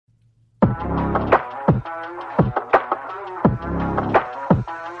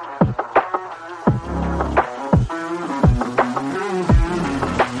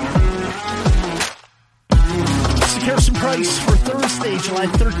Harrison Price for Thursday, July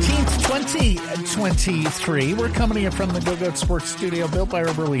 13th, 2023. We're coming to you from the Go-Goat Sports Studio, built by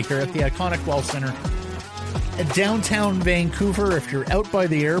Herberly here at the iconic Well Center at downtown Vancouver. If you're out by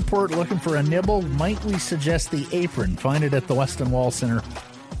the airport looking for a nibble, might we suggest the Apron? Find it at the Weston Wall Center.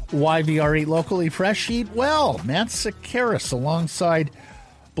 YVR Eat Locally Fresh Eat Well. Matt Sakaris alongside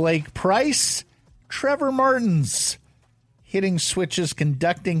Blake Price, Trevor Martins. Hitting switches,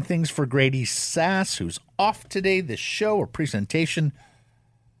 conducting things for Grady Sass, who's off today. This show, a presentation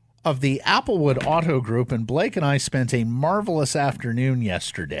of the Applewood Auto Group. And Blake and I spent a marvelous afternoon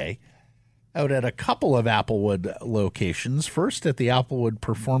yesterday out at a couple of Applewood locations. First at the Applewood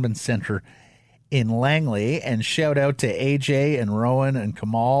Performance Center in Langley. And shout out to AJ and Rowan and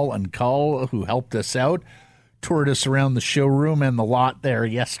Kamal and Cull who helped us out. Toured us around the showroom and the lot there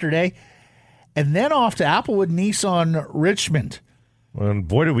yesterday. And then off to Applewood Nissan Richmond. And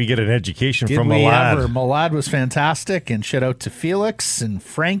boy, did we get an education from Malad. Malad was fantastic. And shout out to Felix and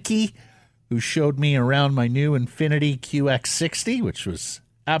Frankie, who showed me around my new Infiniti QX60, which was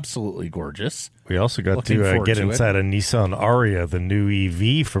absolutely gorgeous. We also got to get inside a Nissan Aria, the new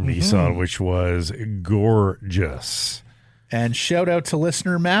EV from Nissan, which was gorgeous. And shout out to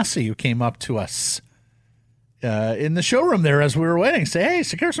listener Massey, who came up to us in the showroom there as we were waiting. Say, hey,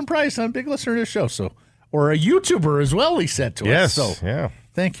 Sakaris Price, I'm a big listener to the show. So, or a YouTuber as well, he said to us. Yes, so, yeah.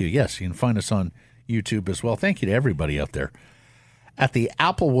 Thank you. Yes, you can find us on YouTube as well. Thank you to everybody out there at the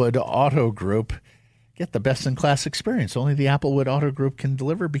Applewood Auto Group. Get the best-in-class experience. Only the Applewood Auto Group can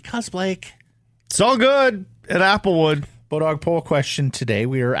deliver because, Blake, it's all good at Applewood. Bodog poll question today.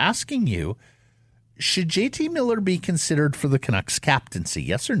 We are asking you, should JT Miller be considered for the Canucks captaincy?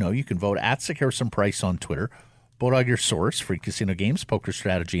 Yes or no? You can vote at Sakaris Price on Twitter. Bodog, your source, free casino games, poker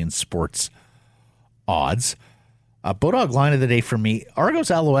strategy, and sports odds. Bodog line of the day for me, Argos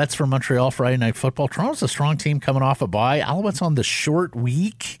Alouettes for Montreal Friday Night Football. Toronto's a strong team coming off a bye. Alouettes on the short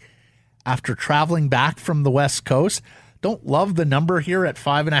week after traveling back from the West Coast. Don't love the number here at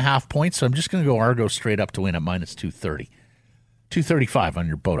 5.5 points, so I'm just going to go Argos straight up to win at minus 230. 235 on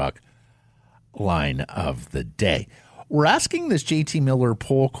your Bodog line of the day. We're asking this JT Miller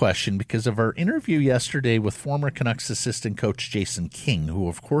poll question because of our interview yesterday with former Canucks assistant coach Jason King, who,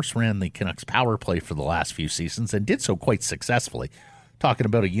 of course, ran the Canucks power play for the last few seasons and did so quite successfully, talking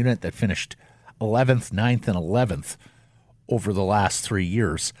about a unit that finished 11th, 9th, and 11th over the last 3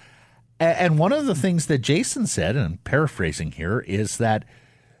 years. And one of the things that Jason said, and I'm paraphrasing here, is that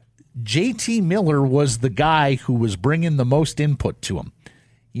JT Miller was the guy who was bringing the most input to him.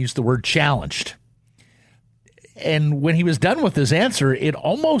 He used the word challenged. And when he was done with his answer, it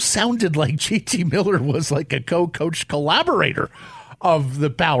almost sounded like JT Miller was like a co-coach collaborator of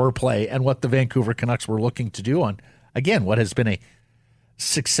the power play and what the Vancouver Canucks were looking to do on, again, what has been a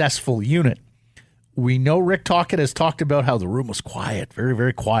successful unit. We know Rick Tocchet has talked about how the room was quiet, very,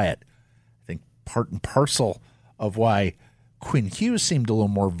 very quiet. I think part and parcel of why Quinn Hughes seemed a little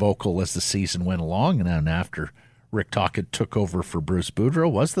more vocal as the season went along and then after Rick Tocchet took over for Bruce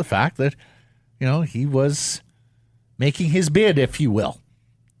Boudreau was the fact that, he was making his bid, if you will,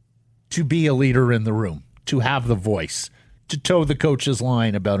 to be a leader in the room, to have the voice, to toe the coach's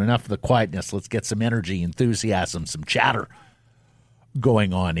line about enough of the quietness. Let's get some energy, enthusiasm, some chatter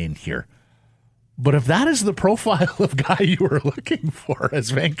going on in here. But if that is the profile of guy you were looking for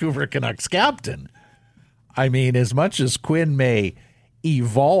as Vancouver Canucks captain, I mean, as much as Quinn may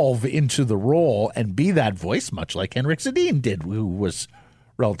evolve into the role and be that voice, much like Henrik Sedin did, who was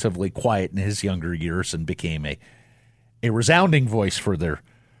relatively quiet in his younger years and became a resounding voice for their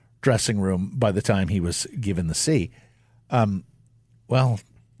dressing room by the time he was given the C. Well,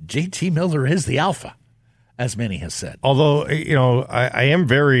 JT Miller is the alpha, as many have said. Although, I am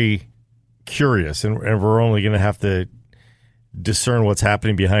very curious, and we're only going to have to discern what's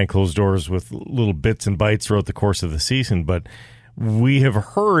happening behind closed doors with little bits and bites throughout the course of the season. But we have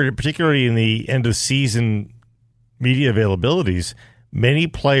heard, particularly in the end of season media availabilities, many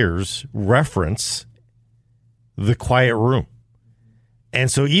players reference the quiet room. And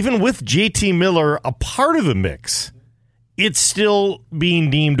so even with JT Miller a part of the mix, it's still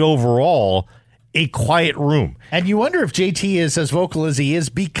being deemed overall a quiet room. And you wonder if JT is as vocal as he is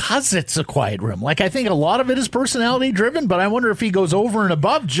because it's a quiet room. Like, I think a lot of it is personality driven, but I wonder if he goes over and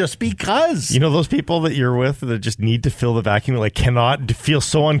above just because. Those people that you're with that just need to fill the vacuum, like cannot feel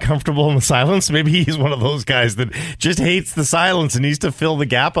so uncomfortable in the silence. Maybe he's one of those guys that just hates the silence and needs to fill the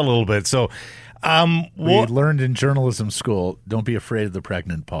gap a little bit. So We learned in journalism school, don't be afraid of the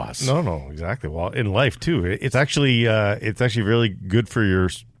pregnant pause. No, exactly. Well, in life too, it's actually really good for your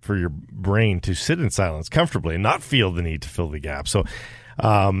brain to sit in silence comfortably and not feel the need to fill the gap. So,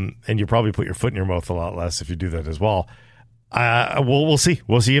 and you probably put your foot in your mouth a lot less if you do that as well. We'll see.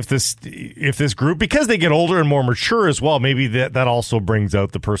 We'll see if this group, because they get older and more mature as well, maybe that also brings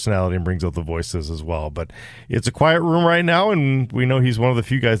out the personality and brings out the voices as well. But it's a quiet room right now, and we know he's one of the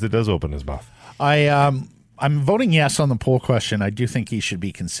few guys that does open his mouth. I'm voting yes on the poll question. I do think he should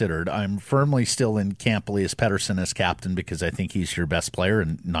be considered. I'm firmly still in camp Elias Pettersson as captain because I think he's your best player,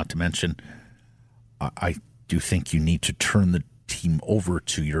 and not to mention, I do think you need to turn the team over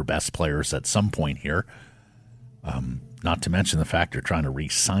to your best players at some point here. Not to mention the fact they're trying to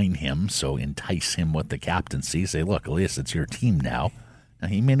re-sign him, so entice him with the captaincy. Say, look, Elias, it's your team now. Now,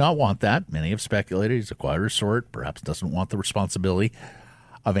 he may not want that. Many have speculated he's a quieter sort, perhaps doesn't want the responsibility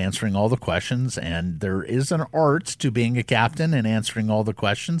of answering all the questions. And there is an art to being a captain and answering all the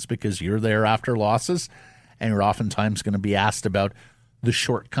questions because you're there after losses, and you're oftentimes going to be asked about the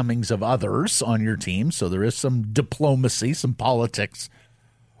shortcomings of others on your team. So there is some diplomacy, some politics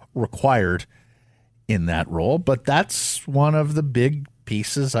required in that role, but that's one of the big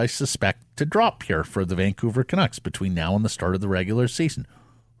pieces I suspect to drop here for the Vancouver Canucks between now and the start of the regular season.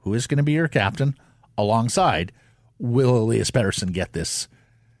 Who is going to be your captain alongside? Will Elias Pettersson get this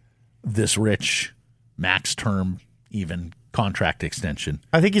rich max term, even contract extension?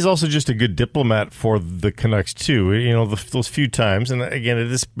 I think he's also just a good diplomat for the Canucks too. You know, those few times, and again,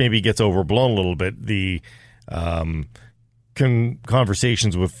 this maybe gets overblown a little bit, the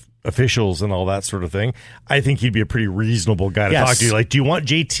conversations with officials and all that sort of thing. I think he'd be a pretty reasonable guy to talk to. Like, do you want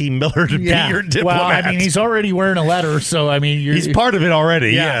JT Miller to be your diplomat? Well, I mean, he's already wearing a letter, so I mean, he's part of it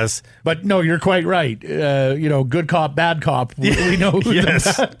already. Yeah. Yes, but no, you're quite right. Good cop, bad cop. We know who the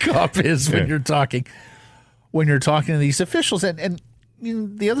bad cop is when you're talking to these officials. And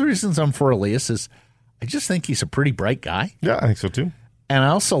the other reasons I'm for Elias is I just think he's a pretty bright guy. Yeah, I think so too. And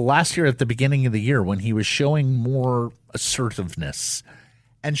also last year at the beginning of the year when he was showing more assertiveness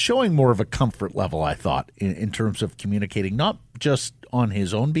and showing more of a comfort level, I thought, in terms of communicating, not just on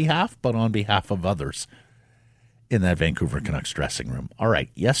his own behalf, but on behalf of others in that Vancouver Canucks dressing room. All right,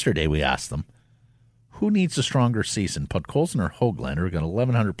 yesterday we asked them, who needs a stronger season, Podkolzin or Höglander? We got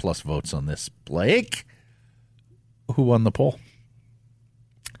 1,100 plus votes on this. Blake, who won the poll?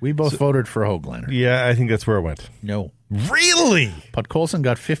 We both voted for Höglander. Yeah, I think that's where it went. No. Really? Podkolzin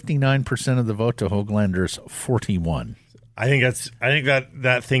got 59% of the vote to Höglander's 41%. I think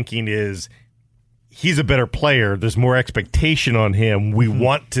that thinking is he's a better player. There's more expectation on him. We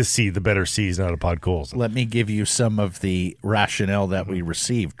want to see the better season out of Podkolzin. Let me give you some of the rationale that we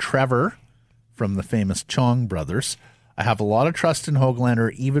received. Trevor from the famous Chong brothers. I have a lot of trust in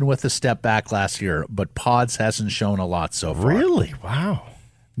Höglander, even with a step back last year, but Pods hasn't shown a lot so far. Really? Wow.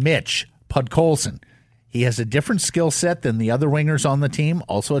 Mitch, Podkolzin. He has a different skill set than the other wingers on the team,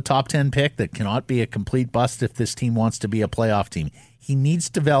 also a top 10 pick that cannot be a complete bust if this team wants to be a playoff team. He needs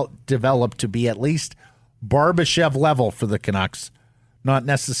to develop to be at least Barbashev level for the Canucks, not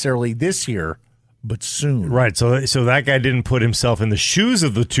necessarily this year, but soon. Right, so that guy didn't put himself in the shoes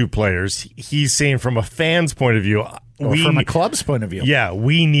of the two players. He's saying from a fan's point of view. Or from a club's point of view. Yeah,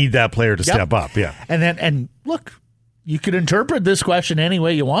 we need that player to step up, yeah. And look, you could interpret this question any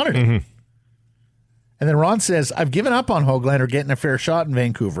way you wanted it. Mm-hmm. And then Ron says, I've given up on Höglander getting a fair shot in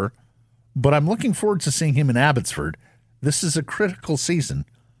Vancouver, but I'm looking forward to seeing him in Abbotsford. This is a critical season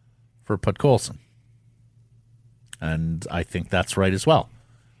for Podkolzin. And I think that's right as well.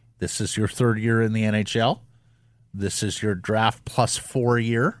 This is your third year in the NHL. This is your draft plus 4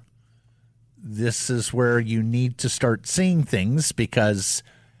 year. This is where you need to start seeing things because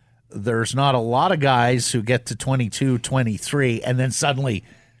there's not a lot of guys who get to 22, 23, and then suddenly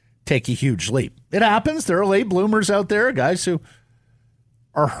take a huge leap. It happens. There are late bloomers out there, guys who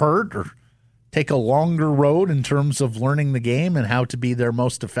are hurt or take a longer road in terms of learning the game and how to be their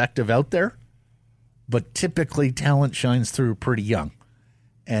most effective out there. But typically, talent shines through pretty young.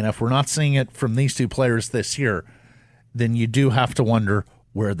 And if we're not seeing it from these two players this year, then you do have to wonder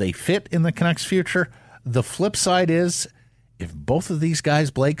where they fit in the Canucks' future. The flip side is, if both of these guys,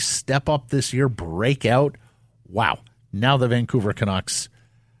 Blake, step up this year, break out, wow, now the Vancouver Canucks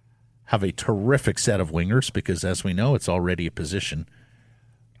have a terrific set of wingers because, as we know, it's already a position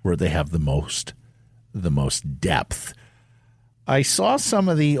where they have the most depth. I saw some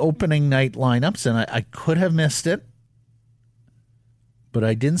of the opening night lineups, and I could have missed it, but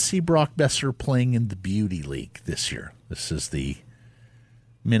I didn't see Brock Besser playing in the Beauty League this year. This is the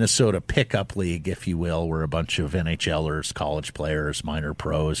Minnesota pickup league, if you will, where a bunch of NHLers, college players, minor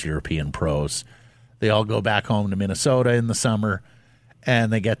pros, European pros, they all go back home to Minnesota in the summer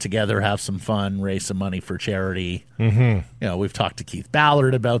and they get together, have some fun, raise some money for charity. You know, we've talked to Keith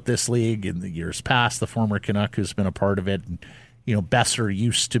Ballard about this league in the years past, the former Canuck who's been a part of it. And, you know, Besser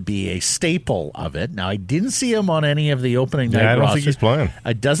used to be a staple of it. Now, I didn't see him on any of the opening night I don't roster. think he's playing.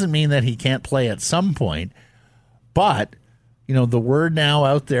 It doesn't mean that he can't play at some point, but you know, the word now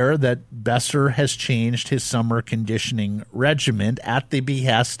out there that Besser has changed his summer conditioning regimen at the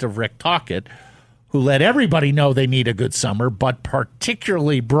behest of Rick Tocchet, who let everybody know they need a good summer, but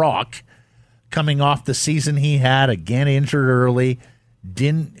particularly Brock, coming off the season he had, again injured early,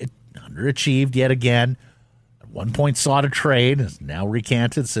 underachieved yet again. At one point sought a trade, has now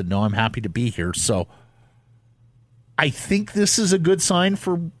recanted, said, no, I'm happy to be here. So I think this is a good sign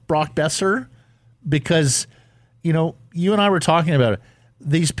for Brock Besser because, you know, you and I were talking about it.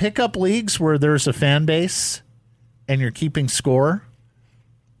 These pickup leagues where there's a fan base and you're keeping score,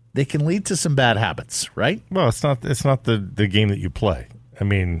 they can lead to some bad habits, right? Well, it's not the game that you play. I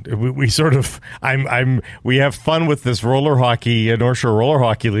mean, we sort of we have fun with this roller hockey, North Shore Roller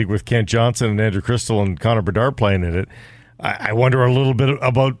Hockey League with Kent Johnson and Andrew Crystal and Connor Bedard playing in it. I wonder a little bit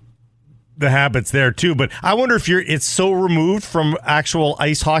about the habits there too, but I wonder if it's so removed from actual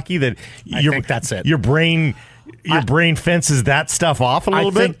ice hockey that I think that's it. Your brain fences that stuff off a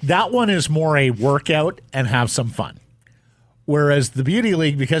little bit. I think that one is more a workout and have some fun. Whereas the Beauty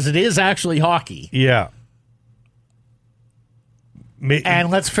League, because it is actually hockey. Yeah. And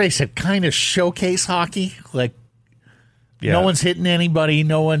let's face it, kind of showcase hockey. Like, no one's hitting anybody.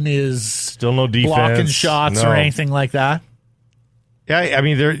 No one is still no defense, blocking shots or anything like that. Yeah, I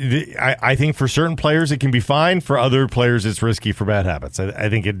mean, I think for certain players it can be fine. For other players, it's risky for bad habits. I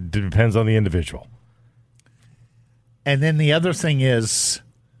think it depends on the individual. And then the other thing is,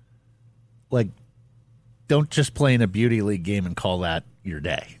 like, don't just play in a Beauty League game and call that your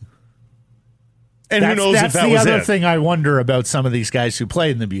day. And who knows if that was it. That's the other thing I wonder about some of these guys who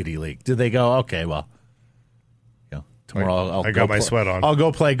play in the Beauty League. Do they go, okay, well, you know, tomorrow I got my sweat on. I'll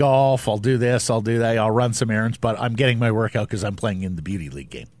go play golf. I'll do this. I'll do that. I'll run some errands, but I'm getting my workout because I'm playing in the Beauty League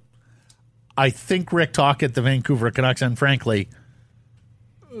game. I think Rick Tocchet, the Vancouver Canucks, and frankly,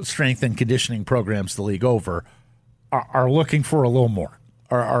 strength and conditioning programs the league over, are looking for a little more,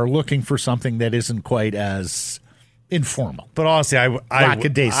 are looking for something that isn't quite as informal. But honestly,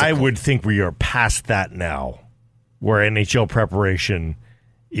 I would think we are past that now, where NHL preparation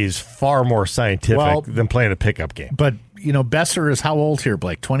is far more scientific than playing a pickup game. But, you know, Besser is how old here,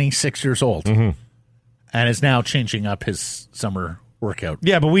 Blake? 26 years old. And is now changing up his summer workout.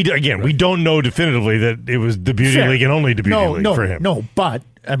 Yeah, but we don't know definitively that it was the Beauty League and only the Beauty League for him. No, but,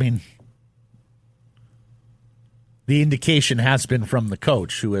 I mean, the indication has been from the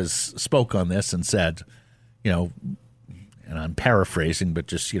coach who has spoke on this and said, you know, and I'm paraphrasing, but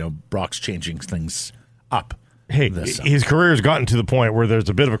just, you know, Brock's changing things up. Hey, his career has gotten to the point where there's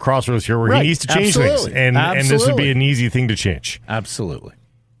a bit of a crossroads here where he needs to change things. And this would be an easy thing to change. Absolutely.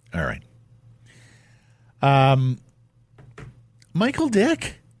 All right. Michael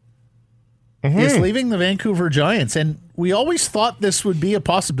Dick is leaving the Vancouver Giants, and we always thought this would be a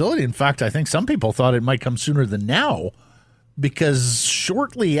possibility. In fact, I think some people thought it might come sooner than now, because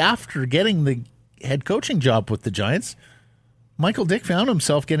shortly after getting the head coaching job with the Giants, Michael Dick found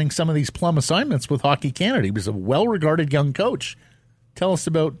himself getting some of these plum assignments with Hockey Canada. He was a well-regarded young coach. Tell us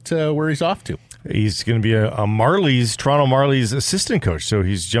about where he's off to. He's going to be a Toronto Marlies assistant coach, so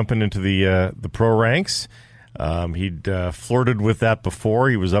he's jumping into the pro ranks. He'd flirted with that before.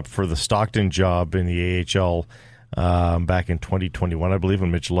 He was up for the Stockton job in the AHL back in 2021, I believe, when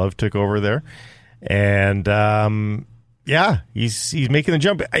Mitch Love took over there. And he's making the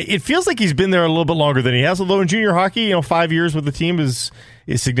jump. It feels like he's been there a little bit longer than he has, although in junior hockey, 5 years with the team is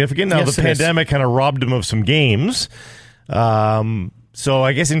significant. Now, the pandemic kind of robbed him of some games. So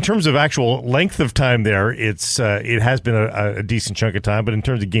I guess in terms of actual length of time there, it has been a decent chunk of time, but in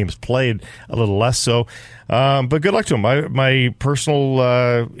terms of games played, a little less so. But good luck to him. My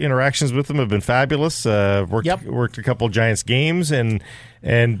personal interactions with him have been fabulous. Worked a couple of Giants games, and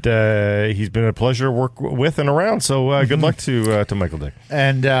he's been a pleasure to work with and around. So good luck to Michael Dick.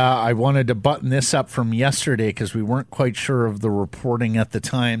 And I wanted to button this up from yesterday because we weren't quite sure of the reporting at the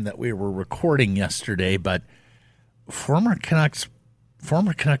time that we were recording yesterday, but former Canuck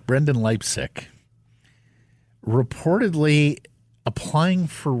Brendan Leipsic reportedly applying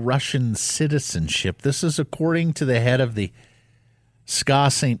for Russian citizenship. This is according to the head of the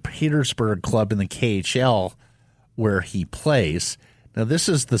SKA St. Petersburg club in the KHL where he plays. Now, this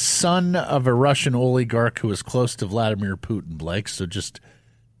is the son of a Russian oligarch who is close to Vladimir Putin, Blake, so just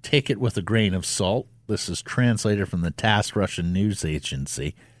take it with a grain of salt. This is translated from the TASS Russian news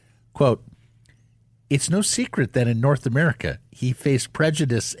agency. Quote, "It's no secret that in North America he faced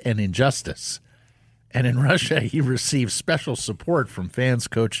prejudice and injustice. And in Russia he received special support from fans,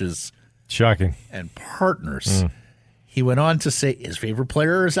 coaches, Shocking. and partners." He went on to say his favorite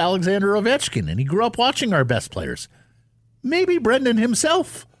player is Alexander Ovechkin, and he grew up watching our best players. Maybe Brendan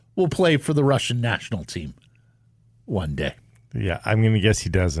himself will play for the Russian national team one day. Yeah, I'm going to guess he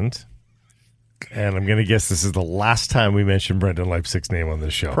doesn't. And I'm going to guess this is the last time we mention Brendan Leipzig's name on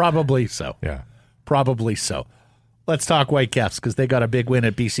this show. Probably so. Yeah. Probably so. Let's talk Whitecaps because they got a big win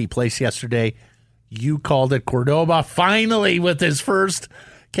at BC Place yesterday. You called it. Cordoba finally with his first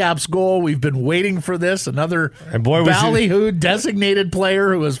Caps goal. We've been waiting for this. Another ballyhoo designated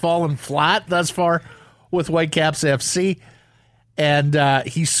player who has fallen flat thus far with Whitecaps FC. And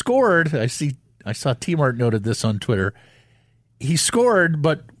he scored. I saw T-Mart noted this on Twitter. He scored,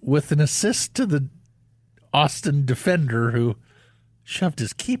 but with an assist to the Austin defender who shoved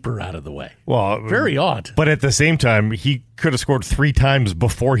his keeper out of the way. Well, very odd. But at the same time, he could have scored 3 times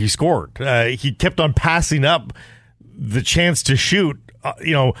before he scored. He kept on passing up the chance to shoot,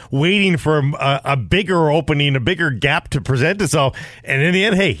 waiting for a bigger opening, a bigger gap to present itself. And in the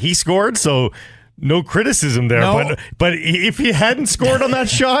end, hey, he scored, so no criticism there. No. But if he hadn't scored on that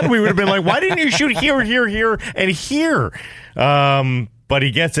shot, we would have been like, why didn't you shoot here, and here? But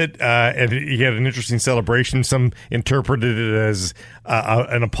he gets it, and he had an interesting celebration. Some interpreted it as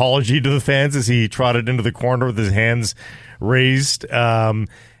an apology to the fans as he trotted into the corner with his hands raised. It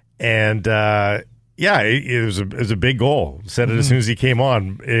was a big goal. Said it as soon as he came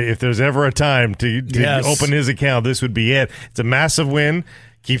on. If there's ever a time to open his account, this would be it. It's a massive win.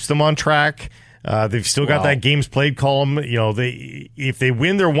 Keeps them on track. They've still got that games played column. If they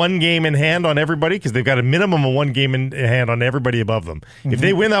win their one game in hand on everybody, because they've got a minimum of one game in hand on everybody above them. If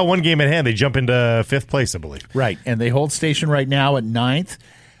they win that one game in hand, they jump into 5th place, I believe. Right, and they hold station right now at 9th.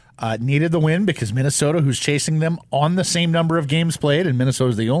 Needed the win because Minnesota, who's chasing them on the same number of games played, and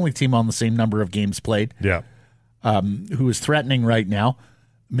Minnesota's the only team on the same number of games played, who is threatening right now.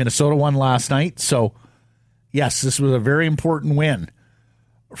 Minnesota won last night, so yes, this was a very important win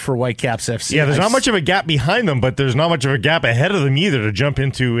for Whitecaps FC. Yeah, there's not much of a gap behind them, but there's not much of a gap ahead of them either to jump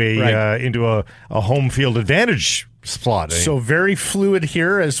into a home field advantage slot. So very fluid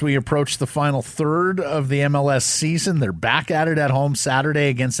here as we approach the final third of the MLS season. They're back at it at home Saturday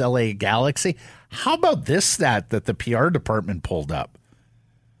against LA Galaxy. How about this stat that the PR department pulled up?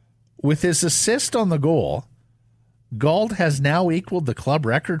 With his assist on the goal, Gauld has now equaled the club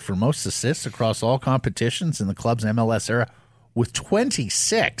record for most assists across all competitions in the club's MLS era with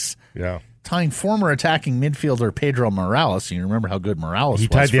 26. Yeah. Tying former attacking midfielder Pedro Morales. You remember how good Morales was. He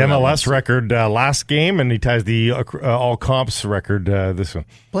tied the MLS record last game, and he ties the all comps record this one.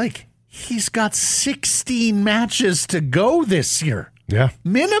 Blake, he's got 16 matches to go this year. Yeah.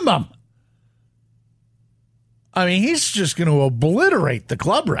 Minimum. I mean, he's just going to obliterate the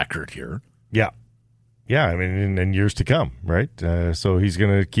club record here. Yeah. Yeah, I mean, in years to come, right? So he's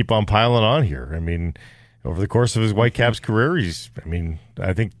going to keep on piling on here. I mean, over the course of his Whitecaps career,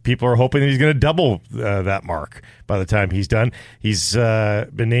 I think people are hoping that he's going to double that mark by the time he's done. He's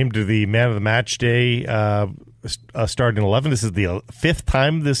been named to the Man of the Match Day starting 11. This is the 5th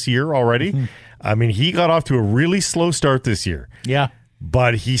time this year already. Mm-hmm. I mean, he got off to a really slow start this year. Yeah.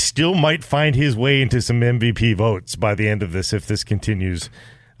 But he still might find his way into some MVP votes by the end of this if this continues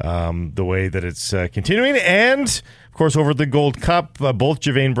the way that it's continuing. And, of course, over the Gold Cup, both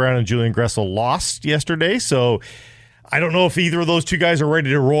Javain Brown and Julian Gressel lost yesterday. So I don't know if either of those two guys are ready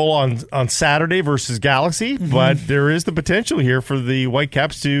to roll on Saturday versus Galaxy, but there is the potential here for the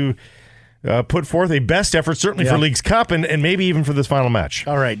Whitecaps to put forth a best effort, certainly for Leagues Cup and maybe even for this final match.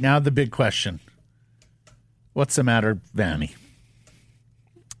 All right, now the big question. What's the matter, Vanny?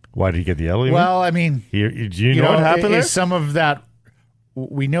 Why did he get the yellow? Well, I mean, do you know what happened there? Some of that.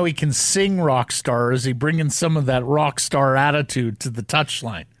 We know he can sing rock star. Is he bringing some of that rock star attitude to the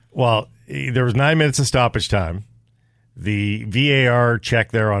touchline? Well, there was 9 minutes of stoppage time. The VAR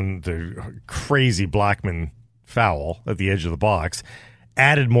check there on the crazy Blackman foul at the edge of the box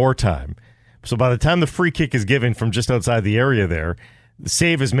added more time. So by the time the free kick is given from just outside the area there, the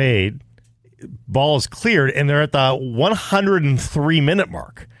save is made, ball is cleared, and they're at the 103-minute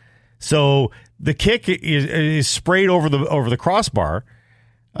mark. So the kick is sprayed over the crossbar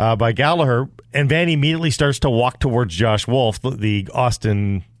by Gallagher, and Van immediately starts to walk towards Josh Wolf, the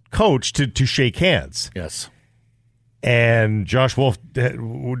Austin coach, to shake hands. Yes. and Josh Wolf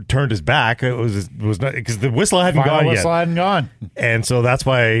turned his back. It was not because the whistle hadn't gone yet. Whistle hadn't gone, and so that's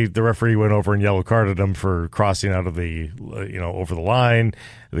why the referee went over and yellow carded him for crossing out of the over the line,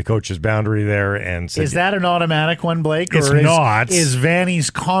 the coach's boundary there. And said, is that an automatic one, Blake? It's not. Is Vanny's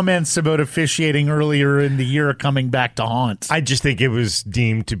comments about officiating earlier in the year coming back to haunt? I just think it was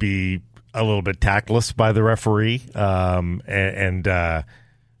deemed to be a little bit tactless by the referee,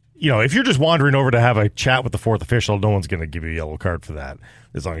 if you're just wandering over to have a chat with the fourth official, no one's going to give you a yellow card for that,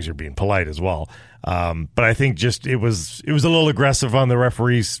 as long as you're being polite as well. But I think just it was a little aggressive on the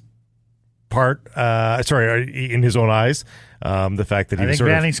referee's part. In his own eyes. The fact that he I think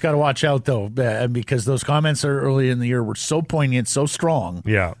Vanny's got to watch out though, because those comments early in the year were so poignant, so strong.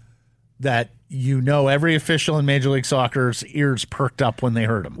 Yeah. That every official in Major League Soccer's ears perked up when they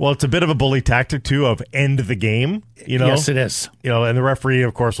heard him. Well, it's a bit of a bully tactic, too, of end the game. Yes, it is. And the referee,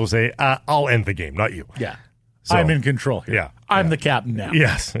 of course, will say, I'll end the game, not you. Yeah. So, I'm in control here. Yeah. I'm the captain now.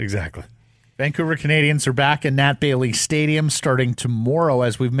 Yes, exactly. Vancouver Canadians are back in Nat Bailey Stadium starting tomorrow,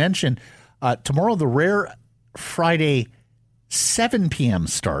 as we've mentioned. Tomorrow, the rare Friday 7 p.m.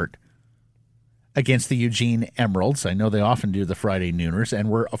 start against the Eugene Emeralds. I know they often do the Friday nooners, and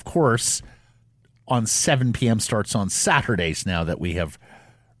we're, of course, on 7 p.m. starts on Saturdays now that we have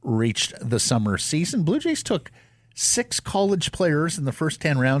reached the summer season. Blue Jays took 6 college players in the first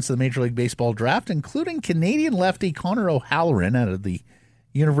 10 rounds of the Major League Baseball draft, including Canadian lefty Connor O'Halloran out of the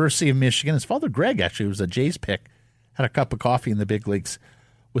University of Michigan. His father, Greg, actually was a Jays pick, had a cup of coffee in the big leagues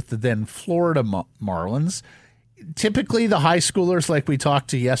with the then Florida Marlins. Typically, the high schoolers, like we talked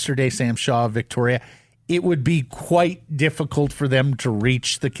to yesterday, Sam Shaw of Victoria, it would be quite difficult for them to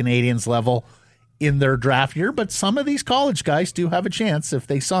reach the Canadians level in their draft year, but some of these college guys do have a chance. If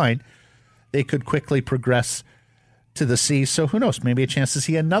they sign, they could quickly progress to the C. So who knows, maybe a chance to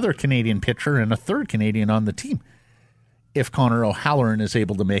see another Canadian pitcher and a third Canadian on the team if Connor O'Halloran is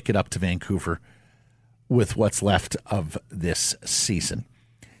able to make it up to Vancouver with what's left of this season.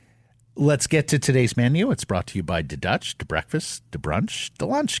 Let's get to today's menu. It's brought to you by De Dutch, De Breakfast, De Brunch, De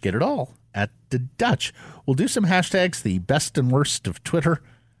Lunch. Get it all at De Dutch. We'll do some hashtags, the best and worst of Twitter.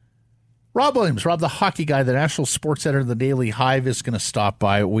 Rob Williams, Rob the hockey guy, the national sports editor of the Daily Hive, is going to stop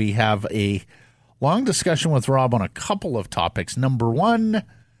by. We have a long discussion with Rob on a couple of topics. Number one,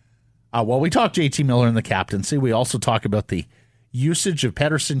 we talk JT Miller and the captaincy. We also talk about the usage of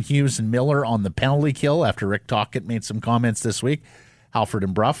Pettersson, Hughes, and Miller on the penalty kill after Rick Tocchet made some comments this week, Halford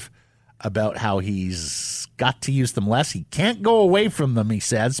and Bruff, about how he's got to use them less. He can't go away from them, he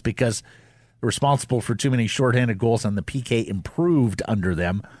says, because they're responsible for too many shorthanded goals and the PK improved under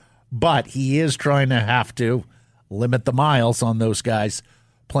them. But he is trying to have to limit the miles on those guys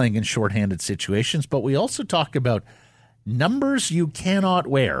playing in shorthanded situations. But we also talk about numbers you cannot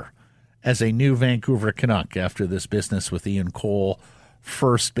wear as a new Vancouver Canuck after this business with Ian Cole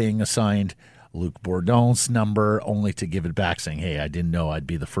first being assigned Luc Bourdon's number, only to give it back saying, hey, I didn't know I'd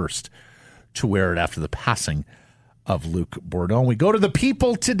be the first to wear it after the passing of Luc Bourdon. We go to the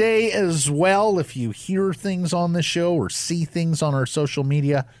people today as well. If you hear things on the show or see things on our social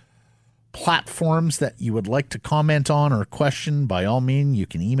media platforms that you would like to comment on or question, by all means, you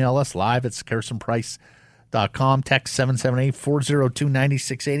can email us live at sekeresandprice.com. Text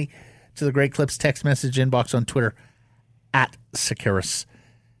 778-402-9680 to the Great Clips text message inbox on Twitter at Sekeres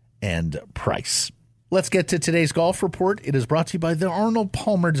and Price. Let's get to today's golf report. It is brought to you by the Arnold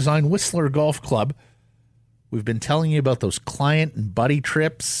Palmer Design Whistler Golf Club. We've been telling you about those client and buddy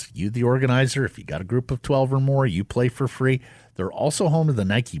trips. You, the organizer, if you got a group of 12 or more, you play for free. They're also home to the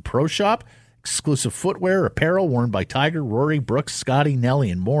Nike Pro Shop, exclusive footwear, apparel worn by Tiger, Rory, Brooks, Scotty,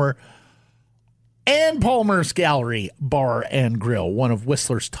 Nelly, and more. And Palmer's Gallery Bar and Grill, one of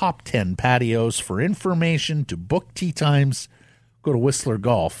Whistler's top 10 patios. For information to book tee times, go to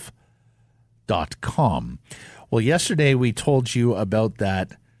whistlergolf.com. Well, yesterday we told you about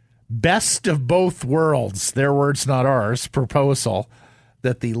that best of both worlds, their words, not ours, proposal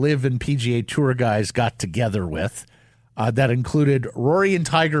that the LIV and PGA Tour guys got together with. That included Rory and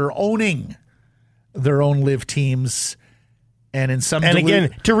Tiger owning their own LIV teams. And in some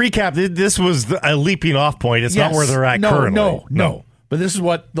again, to recap, this was a leaping off point. It's not where they're at currently. No. But this is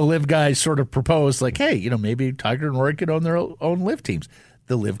what the LIV guys sort of proposed. Like, hey, maybe Tiger and Rory could own their own LIV teams.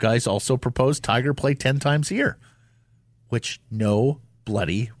 The LIV guys also proposed Tiger play 10 times a year, which no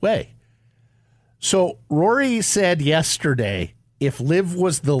bloody way. So Rory said yesterday, if LIV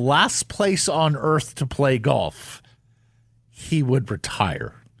was the last place on earth to play golf, he would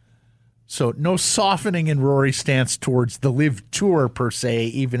retire. So no softening in Rory's stance towards the LIV Tour per se,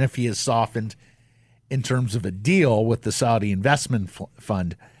 even if he has softened in terms of a deal with the Saudi investment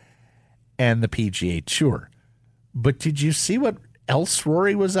fund and the PGA Tour. But did you see what else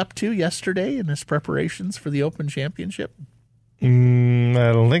Rory was up to yesterday in his preparations for the Open Championship? I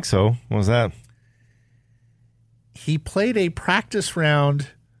don't think so. What was that? He played a practice round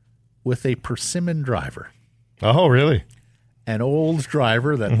with a Persimmon driver. Oh, really? An old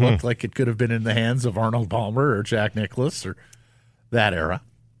driver that looked like it could have been in the hands of Arnold Palmer or Jack Nicklaus or that era.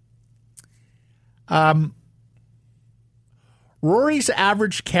 Rory's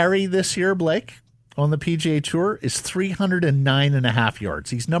average carry this year, Blake, on the PGA Tour is 309.5 yards.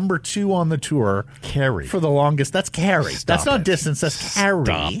 He's number 2 on the tour. Carry. For the longest. That's carry. That's not distance. That's carry.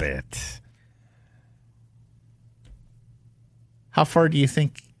 Stop it. How far do you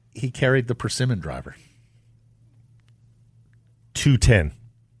think he carried the Persimmon driver? 210.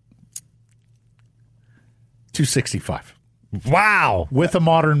 265. Wow. With a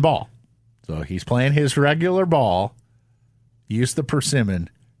modern ball. So he's playing his regular ball, used the Persimmon,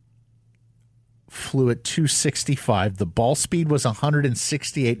 flew at 265. The ball speed was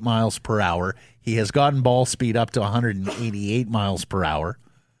 168 miles per hour. He has gotten ball speed up to 188 miles per hour.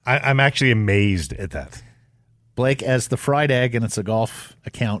 I'm actually amazed at that. Blake, as the Fried Egg, and it's a golf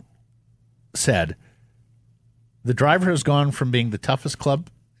account, said, the driver has gone from being the toughest club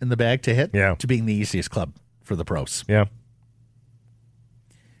in the bag to hit to being the easiest club for the pros. Yeah.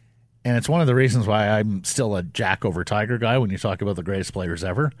 And it's one of the reasons why I'm still a Jack over Tiger guy when you talk about the greatest players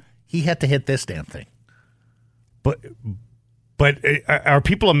ever. He had to hit this damn thing. But are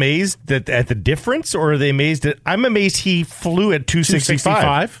people amazed at the difference, or are they amazed at... I'm amazed he flew at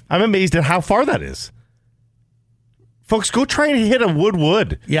 265. I'm amazed at how far that is. Folks, go try and hit a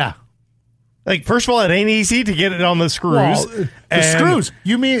wood. Yeah. Like, first of all, it ain't easy to get it on the screws. Well, the screws.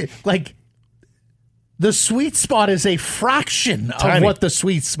 You mean, like... The sweet spot is a fraction of what the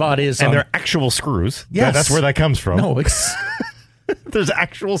sweet spot is. And they're actual screws. Yes. That's where that comes from. No, there's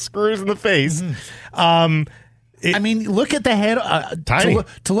actual screws in the face. I mean, look at the head. Tiny.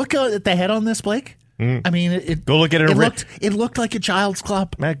 To look at the head on this, Blake. I mean, go look at it. It looked like a child's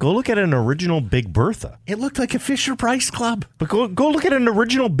club. Matt, go look at an original Big Bertha. It looked like a Fisher Price club. But go look at an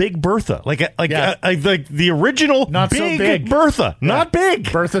original Big Bertha, like the original not big, so big Bertha, not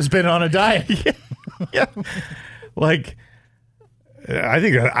big. Bertha's been on a diet. Yeah, like I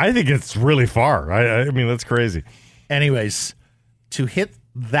think it's really far. I mean, that's crazy. Anyways, to hit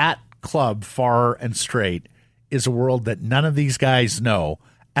that club far and straight is a world that none of these guys know,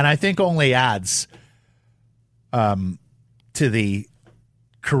 and I think only adds to the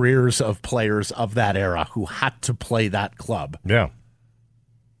careers of players of that era who had to play that club. Yeah.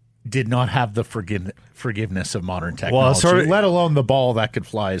 Did not have the forgiveness of modern technology, let alone the ball that could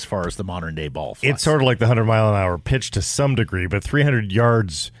fly as far as the modern day ball flies. It's sort of like the 100-mile-an-hour pitch to some degree, but 300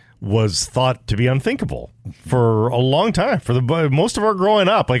 yards was thought to be unthinkable for a long time. For most of our growing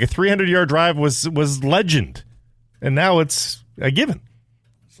up, like a 300-yard drive was legend, and now it's a given.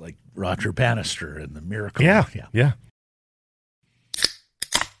 It's like Roger Bannister and the Miracle. Yeah.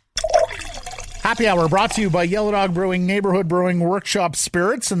 Happy Hour brought to you by Yellow Dog Brewing, Neighborhood Brewing, Workshop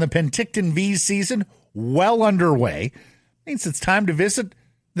Spirits, and the Penticton V's season well underway. Means it's time to visit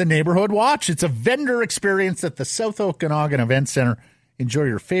the Neighborhood Watch. It's a vendor experience at the South Okanagan Event Center. Enjoy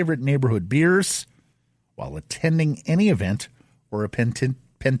your favorite neighborhood beers while attending any event or a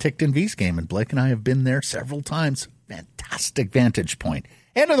Penticton V's game. And Blake and I have been there several times. Fantastic vantage point.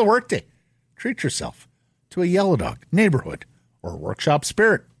 End of the workday. Treat yourself to a Yellow Dog, Neighborhood, or Workshop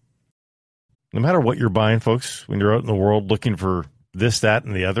Spirit. No matter what you're buying, folks, when you're out in the world looking for this, that,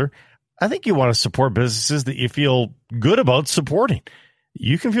 and the other, I think you want to support businesses that you feel good about supporting.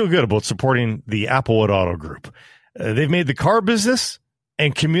 You can feel good about supporting the Applewood Auto Group. They've made the car business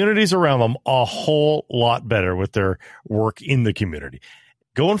and communities around them a whole lot better with their work in the community.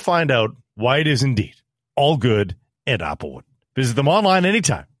 Go and find out why it is indeed all good at Applewood. Visit them online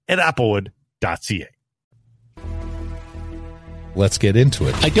anytime at applewood.ca. Let's get into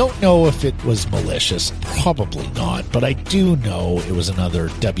it. I don't know if it was malicious. Probably not. But I do know it was another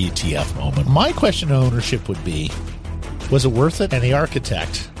WTF moment. My question of ownership would be, was it worth it? And the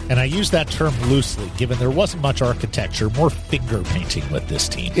architect, and I use that term loosely, given there wasn't much architecture, more finger painting with this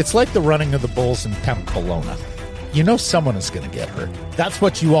team. It's like the running of the Bulls in Pamplona. You know someone is going to get hurt. That's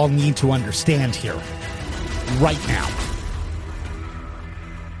what you all need to understand here, right now.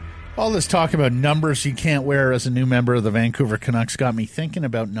 All this talk about numbers you can't wear as a new member of the Vancouver Canucks got me thinking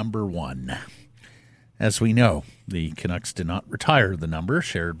about number 1. As we know, the Canucks did not retire the number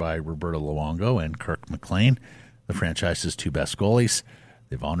shared by Roberto Luongo and Kirk McLean, the franchise's 2 best goalies.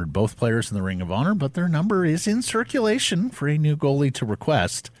 They've honored both players in the Ring of Honor, but their number is in circulation for a new goalie to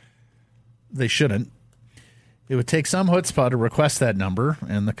request. They shouldn't. It would take some chutzpah to request that number,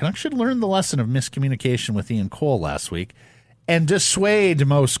 and the Canucks should learn the lesson of miscommunication with Ian Cole last week and dissuade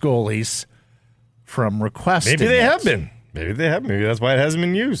most goalies from requesting Maybe they it. have been. Maybe they have. Maybe that's why it hasn't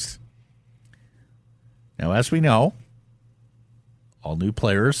been used. Now, as we know, all new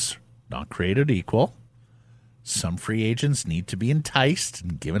players not created equal. Some free agents need to be enticed,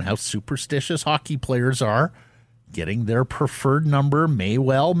 and given how superstitious hockey players are, getting their preferred number may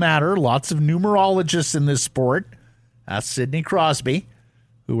well matter. Lots of numerologists in this sport. Ask Sidney Crosby,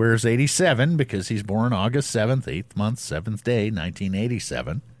 who wears 87 because he's born August 7th, 8th month, 7th day,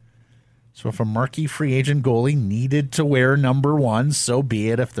 1987. So if a marquee free agent goalie needed to wear number 1, so be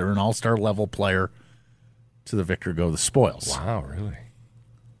it. If they're an all-star level player, to the victor go the spoils. Wow, really?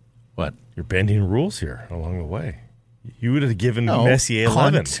 What? You're bending rules here along the way. You would have given Messier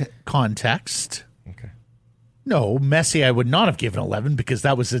 11. Context. Okay. No, Messi I would not have given 11 because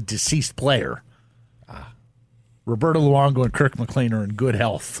that was a deceased player. Roberto Luongo and Kirk McLean are in good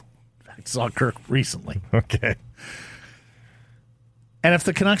health. I saw Kirk recently. Okay. And if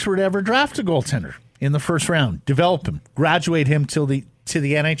the Canucks were to ever draft a goaltender in the first round, develop him, graduate him to the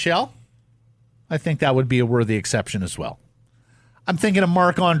NHL, I think that would be a worthy exception as well. I'm thinking a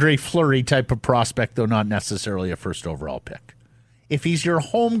Marc-Andre Fleury type of prospect, though not necessarily a first overall pick. If he's your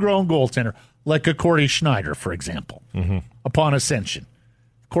homegrown goaltender, like a Corey Schneider, for example, upon ascension.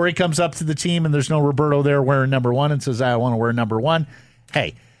 Corey comes up to the team and there's no Roberto there wearing number 1 and says, I want to wear number 1.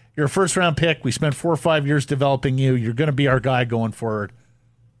 Hey, you're a first-round pick. We spent 4 or 5 years developing you. You're going to be our guy going forward.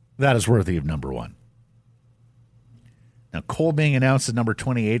 That is worthy of number 1. Now, Cole being announced at number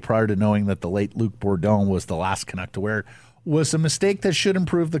 28 prior to knowing that the late Luc Bourdon was the last Canuck to wear it was a mistake that should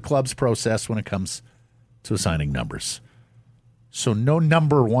improve the club's process when it comes to assigning numbers. So no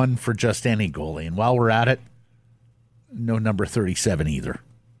number 1 for just any goalie. And while we're at it, no number 37 either.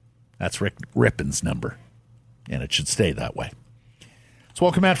 That's Rick Rippon's number, and it should stay that way. So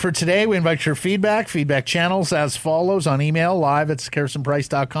welcome out for today. We invite your feedback. Feedback channels as follows on email, live at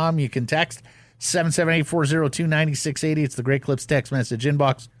sekeresandprice.com. You can text 778-402-9680. It's the Great Clips text message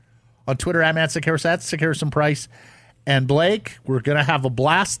inbox. On Twitter, at Matt Sekeres, at Sekeres and Price. And Blake, we're going to have a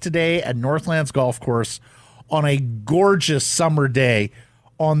blast today at Northlands Golf Course on a gorgeous summer day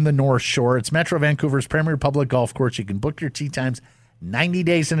on the North Shore. It's Metro Vancouver's premier public golf course. You can book your tee times 90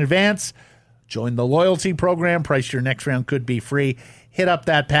 days in advance. Join the loyalty program. Price your next round could be free. Hit up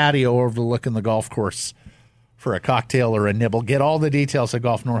that patio overlooking the golf course for a cocktail or a nibble. Get all the details at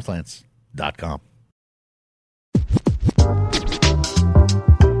golfnorthlands.com.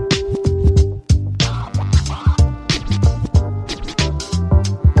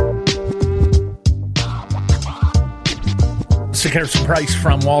 Sekeres and Price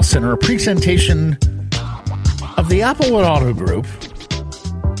from Wall Center, a presentation of the Applewood Auto Group.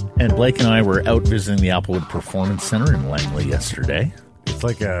 And Blake and I were out visiting the Applewood Performance Center in Langley yesterday. It's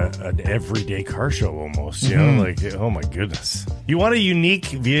like an everyday car show almost, you know? Like, oh my goodness. You want a unique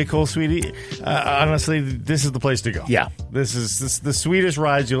vehicle, sweetie? Honestly, this is the place to go. Yeah. This is the sweetest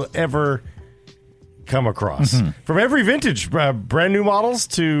rides you'll ever come across. From every vintage, brand new models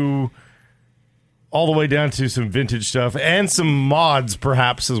to all the way down to some vintage stuff and some mods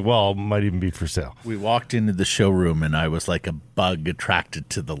perhaps as well might even be for sale. We walked into the showroom and I was like a bug attracted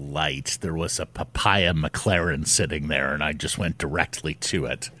to the light. There was a papaya McLaren sitting there and I just went directly to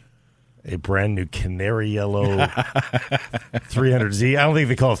it. A brand new canary yellow 300Z. I don't think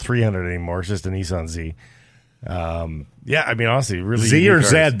they call it 300 anymore. It's just a Nissan Z. Yeah, I mean, honestly, really. Z or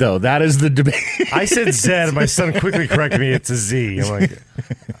Z, though? That is the debate. I said Z, and my son quickly corrected me. It's a Z. I'm like,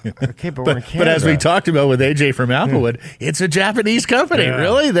 okay, but we're in Canada. But as we talked about with AJ from Applewood, it's a Japanese company. Yeah.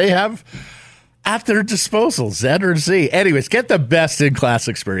 Really? They have at their disposal Z or Z. Anyways, get the best in class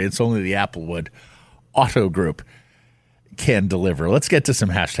experience. Only the Applewood Auto Group can deliver. Let's get to some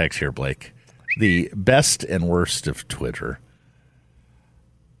hashtags here, Blake. The best and worst of Twitter.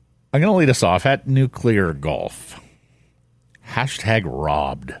 I'm going to lead us off at Nuclear Golf. Hashtag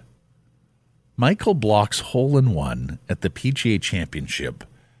robbed. Michael Block's hole-in-one at the PGA Championship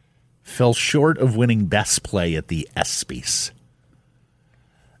fell short of winning best play at the ESPYs.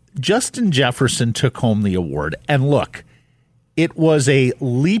 Justin Jefferson took home the award. And look, it was a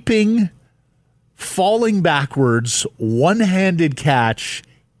leaping, falling backwards, one-handed catch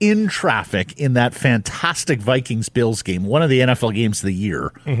in traffic in that fantastic Vikings-Bills game, one of the NFL games of the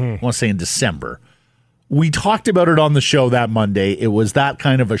year, I want to say in December. We talked about it on the show that Monday. It was that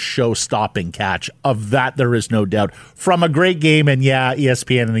kind of a show-stopping catch. Of that, there is no doubt. From a great game, and yeah,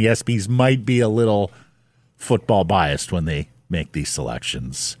 ESPN and the ESPYs might be a little football biased when they make these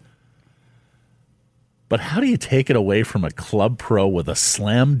selections. But how do you take it away from a club pro with a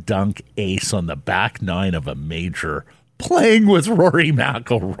slam dunk ace on the back nine of a major playing with Rory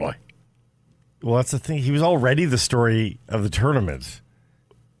McIlroy? Well, that's the thing. He was already the story of the tournament.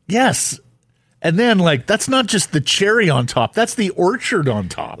 Yes. And then, like, that's not just the cherry on top. That's the orchard on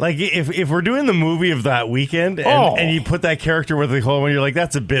top. Like, if we're doing the movie of that weekend and you put that character with the whole one, you're like,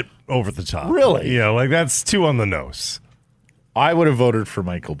 that's a bit over the top. Really? You know, like, that's too on the nose. I would have voted for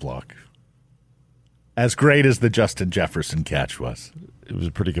Michael Block. As great as the Justin Jefferson catch was. It was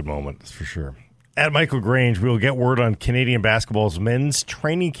a pretty good moment, that's for sure. At Michael Grange, we will get word on Canadian basketball's men's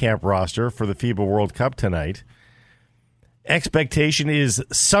training camp roster for the FIBA World Cup tonight. Expectation is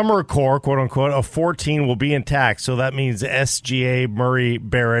summer core, quote unquote, of 14 will be intact. So that means SGA, Murray,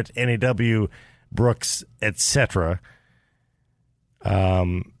 Barrett, NAW, Brooks, etc.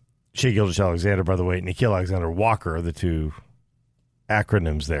 Shea Gilgeous-Alexander, by the way, Nickeil Alexander-Walker are the two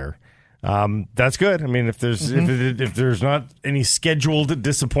acronyms there. That's good. I mean, if there's not any scheduled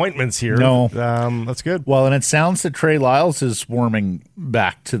disappointments here, no, that's good. Well, and it sounds that Trey Lyles is warming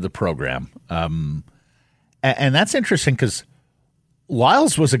back to the program. And that's interesting because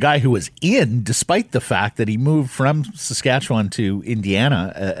Lyles was a guy who was in, despite the fact that he moved from Saskatchewan to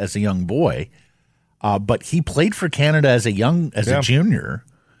Indiana as a young boy. But he played for Canada as a junior.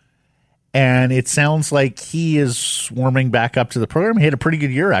 And it sounds like he is warming back up to the program. He had a pretty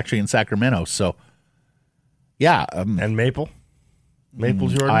good year, actually, in Sacramento. So, yeah. And Maple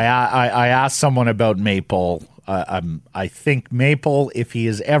Jordan? I asked someone about Maple. I think Maple, if he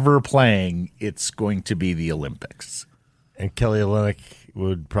is ever playing, it's going to be the Olympics. And Kelly Olynyk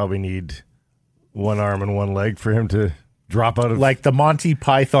would probably need one arm and one leg for him to drop out of... Like the Monty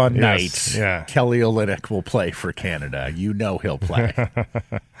Python night, yeah. Kelly Olynyk will play for Canada. You know he'll play.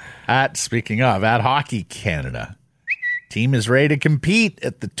 Speaking of, at Hockey Canada, team is ready to compete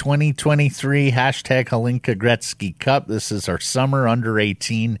at the 2023 #Hlinka Gretzky Cup. This is our summer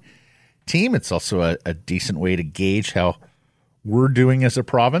under-18 team. It's also a decent way to gauge how we're doing as a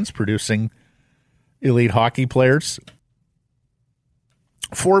province, producing elite hockey players.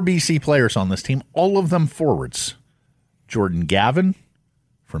 4 BC players on this team, all of them forwards. Jordan Gavin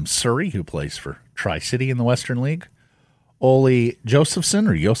from Surrey, who plays for Tri-City in the Western League. Ole Josephson,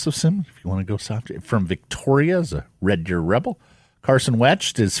 if you want to go soft, from Victoria as a Red Deer Rebel. Carson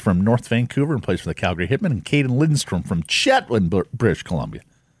Wetch is from North Vancouver and plays for the Calgary Hitmen. And Caden Lindstrom from Chetwynd, British Columbia,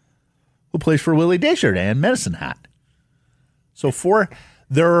 who plays for Willie Desjardins and Medicine Hat. So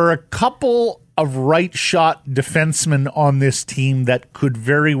there are a couple of right shot defensemen on this team that could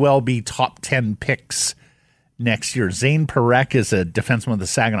very well be top 10 picks next year. Zane Parekh is a defenseman with the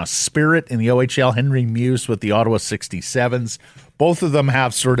Saginaw Spirit in the OHL. Henry Muse with the Ottawa 67s. Both of them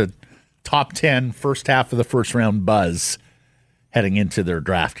have sort of top 10 first half of the first round buzz heading into their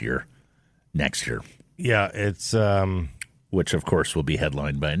draft year next year. Yeah, it's... which, of course, will be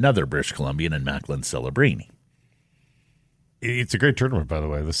headlined by another British Columbian and Macklin Celebrini. It's a great tournament, by the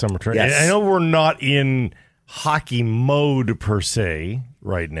way, the summer tournament. Yes. I know we're not in hockey mode, per se,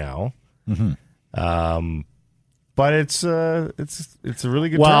 right now. Mm-hmm. But it's a really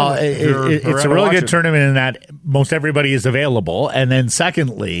good tournament. Well, it's a really good tournament in that most everybody is available. And then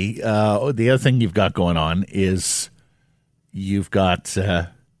secondly, the other thing you've got going on is you've got, the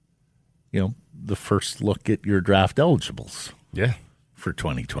first look at your draft eligibles. Yeah. For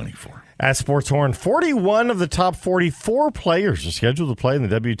 2024. At Sports Horn, 41 of the top 44 players are scheduled to play in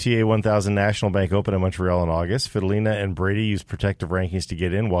the WTA 1000 National Bank Open in Montreal in August. Fidelina and Brady used protective rankings to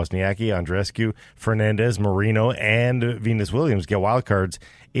get in. Wozniacki, Andreescu, Fernandez, Marino, and Venus Williams get wildcards.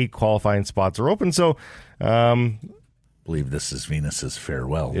 8 qualifying spots are open. So, I believe this is Venus's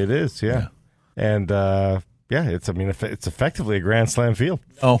farewell. It is, yeah. And, it's effectively a Grand Slam field.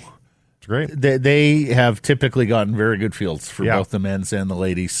 Oh, it's great. They have typically gotten very good fields for both the men's and the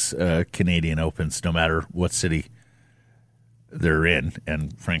ladies' Canadian Opens, no matter what city they're in.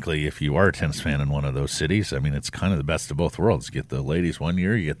 And frankly, if you are a tennis fan in one of those cities, I mean, it's kind of the best of both worlds. You get the ladies one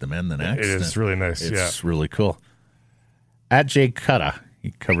year, you get the men the next. It is really nice. It's really cool. At Jay Cutta,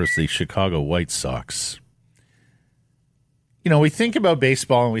 he covers the Chicago White Sox. We think about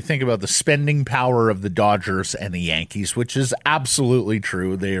baseball and we think about the spending power of the Dodgers and the Yankees, which is absolutely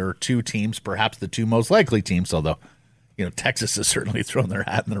true. They are two teams, perhaps the two most likely teams, although, Texas has certainly thrown their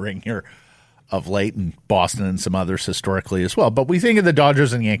hat in the ring here of late, and Boston and some others historically as well. But we think of the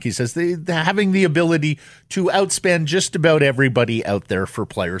Dodgers and Yankees as having the ability to outspend just about everybody out there for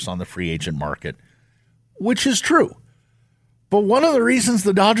players on the free agent market, which is true. But one of the reasons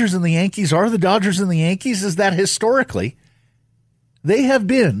the Dodgers and the Yankees are the Dodgers and the Yankees is that historically, they have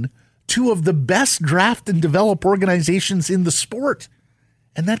been two of the best draft and develop organizations in the sport.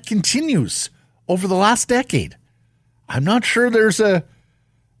 And that continues over the last decade. I'm not sure there's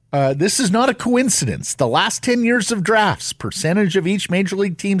this is not a coincidence. The last 10 years of drafts, percentage of each major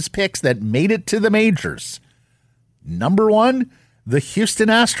league team's picks that made it to the majors. Number one, the Houston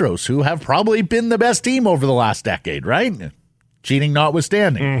Astros, who have probably been the best team over the last decade, right? Cheating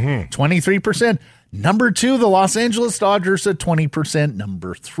notwithstanding. 23%. Number two, the Los Angeles Dodgers at 20%.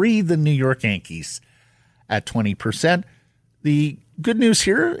 Number three, the New York Yankees at 20%. The good news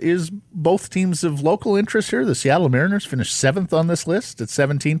here is both teams of local interest here. The Seattle Mariners finished 7th on this list at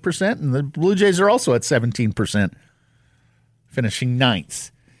 17%, and the Blue Jays are also at 17%, finishing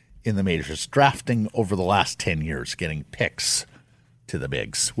 9th in the majors, drafting over the last 10 years, getting picks to the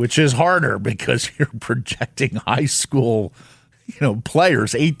bigs, which is harder because you're projecting high school,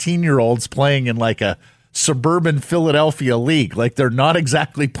 players, 18-year-olds playing in like a suburban Philadelphia league. Like, they're not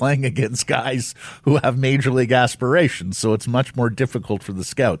exactly playing against guys who have major league aspirations. So it's much more difficult for the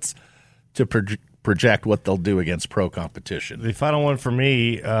scouts to project what they'll do against pro competition. The final one for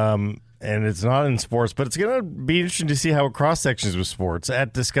me, and it's not in sports, but it's going to be interesting to see how it cross-sections with sports.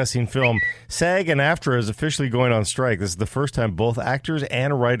 At Discussing Film, SAG and AFTRA is officially going on strike. This is the first time both actors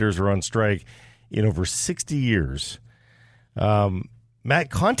and writers are on strike in over 60 years.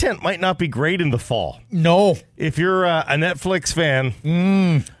 Matt, content might not be great in the fall. No. If you're a Netflix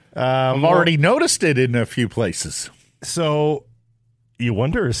fan. I've already noticed it in a few places. So you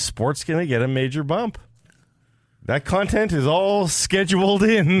wonder, is sports going to get a major bump? That content is all scheduled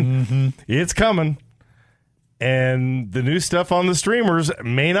in. It's coming. And the new stuff on the streamers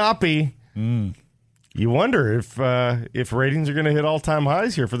may not be. You wonder if ratings are going to hit all-time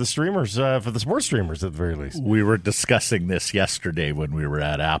highs here for the streamers, for the sports streamers at the very least. We were discussing this yesterday when we were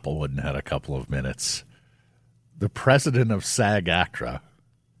at Applewood and had a couple of minutes. The president of SAG-AFTRA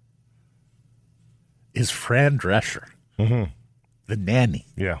is Fran Drescher, the nanny.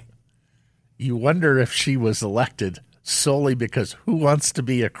 Yeah. You wonder if she was elected solely because who wants to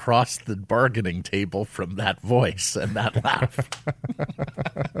be across the bargaining table from that voice and that laugh?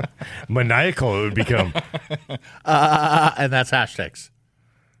 Maniacal it would become. And that's hashtags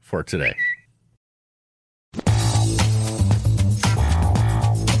for today.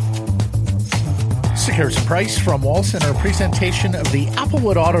 Harrison Price from Wall Center, presentation of the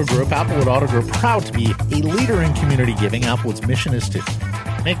Applewood Auto Group. Applewood Auto Group, proud to be a leader in community giving. Applewood's mission is to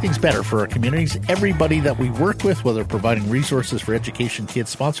make things better for our communities. Everybody that we work with, whether providing resources for education,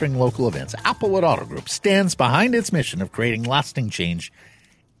 kids, sponsoring local events, Applewood Auto Group stands behind its mission of creating lasting change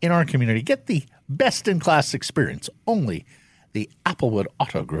in our community. Get the best-in-class experience only the Applewood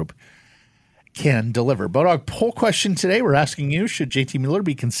Auto Group can deliver. Bodog, poll question today. We're asking you, should JT Miller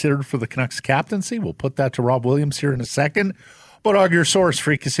be considered for the Canucks captaincy? We'll put that to Rob Williams here in a second. Bodog, your source,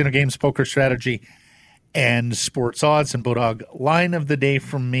 free casino games, poker strategy, and sports odds. And Bodog, line of the day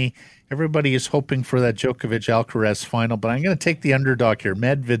from me. Everybody is hoping for that Djokovic-Alcaraz final, but I'm going to take the underdog here,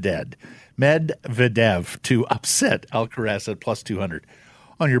 Medvedev to upset Alcaraz at plus 200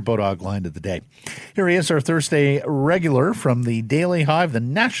 on your Bodog line of the day. Here he is, our Thursday regular from the Daily Hive, the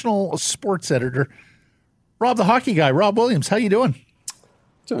national sports editor, Rob the Hockey Guy. Rob Williams, how you doing?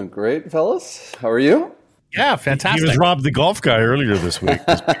 Doing great, fellas. How are you? Yeah, fantastic. He was Rob the Golf Guy earlier this week.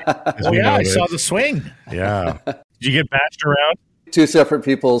 I saw the swing. Yeah. Did you get bashed around? Two separate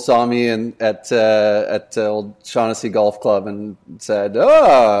people saw me at Old Shaughnessy Golf Club and said,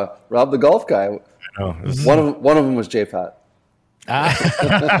 Rob the Golf Guy. One of them was J-Pat.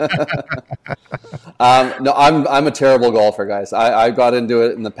 No, I'm a terrible golfer, guys. I got into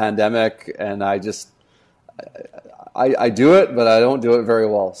it in the pandemic, and I do it, but I don't do it very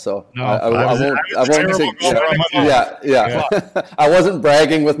well. So I won't take. Yeah. I wasn't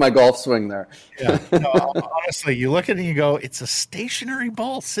bragging with my golf swing there. Yeah. No, honestly, you look at it and you go, "It's a stationary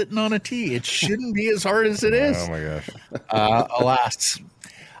ball sitting on a tee. It shouldn't be as hard as it is." Oh my gosh! Alas.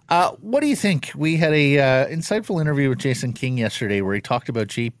 What do you think? We had a insightful interview with Jason King yesterday where he talked about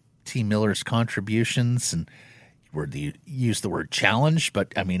JT Miller's contributions and he used the word challenge,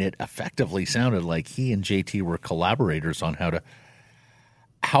 but I mean, it effectively sounded like he and JT were collaborators on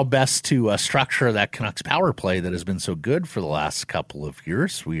how best to structure that Canucks power play that has been so good for the last couple of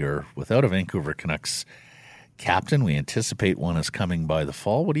years. We are without a Vancouver Canucks captain. We anticipate one is coming by the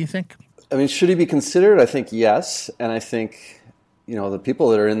fall. What do you think? I mean, should he be considered? I think yes, and I think the people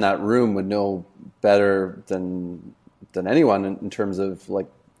that are in that room would know better than anyone in terms of, like,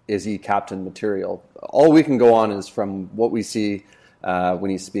 is he captain material? All we can go on is from what we see when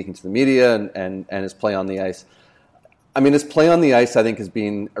he's speaking to the media and his play on the ice. I mean, his play on the ice, I think, has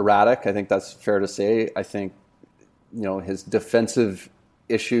been erratic. I think that's fair to say. I think, his defensive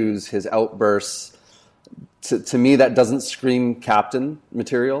issues, his outbursts, to me, that doesn't scream captain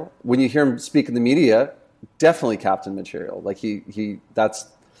material. When you hear him speak in the media, definitely captain material. Like he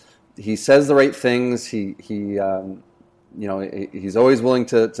says the right things. He's always willing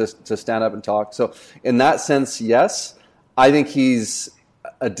to stand up and talk. So in that sense, yes, I think he's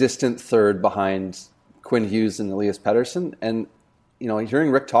a distant third behind Quinn Hughes and Elias Pettersson. And hearing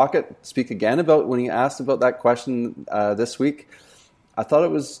Rick Tocchet speak again about when he asked about that question this week, I thought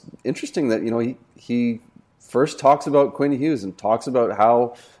it was interesting that he first talks about Quinn Hughes and talks about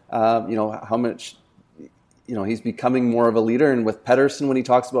how how much he's becoming more of a leader. And with Pettersson, when he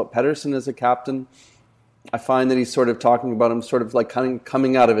talks about Pettersson as a captain, I find that he's sort of talking about him sort of like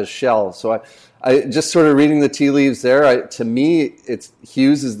coming out of his shell. So I just sort of reading the tea leaves there. To me, it's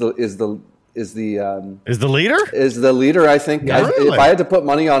Hughes is the leader. Is the leader? I think. Yeah, really? If I had to put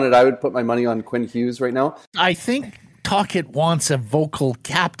money on it, I would put my money on Quinn Hughes right now. I think Tocchet wants a vocal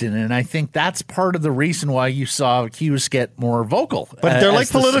captain, and I think that's part of the reason why you saw Hughes get more vocal. But they're like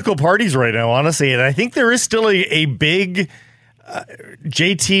political parties right now, honestly, and I think there is still a big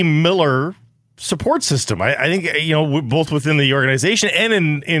JT Miller support system. I think both within the organization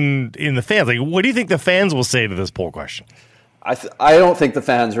and in the fans. Like, what do you think the fans will say to this poll question? I don't think the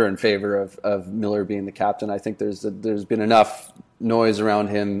fans are in favor of Miller being the captain. I think there's been enough noise around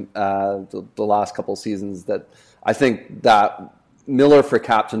him the last couple of seasons that I think that Miller for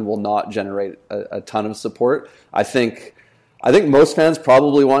captain will not generate a ton of support. I think most fans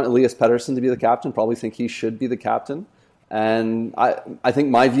probably want Elias Pettersson to be the captain, probably think he should be the captain. And I think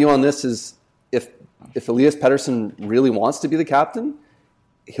my view on this is if Elias Pettersson really wants to be the captain,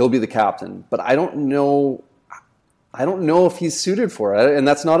 he'll be the captain. But I don't know if he's suited for it. And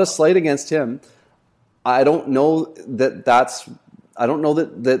that's not a slight against him. I don't know that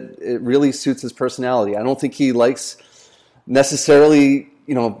it really suits his personality. I don't think he likes necessarily,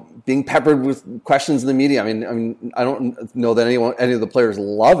 being peppered with questions in the media. I mean, I don't know that any of the players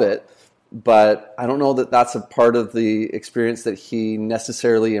love it, but I don't know that that's a part of the experience that he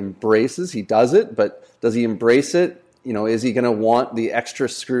necessarily embraces. He does it, but does he embrace it? Is he going to want the extra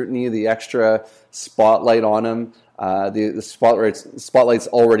scrutiny, the extra spotlight on him? The spotlight's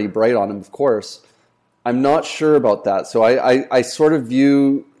already bright on him, of course. I'm not sure about that. So I sort of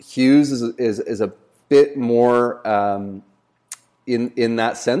view Hughes as a bit more in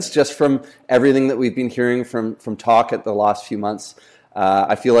that sense, just from everything that we've been hearing from Tocchet the last few months.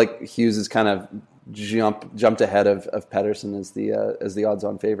 I feel like Hughes is kind of jumped ahead of Pettersson as the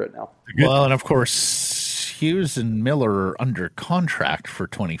odds-on favorite now. Well, and of course, Hughes and Miller are under contract for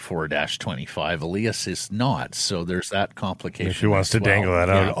 24-25. Elias is not, so there's that complication. If he wants to dangle that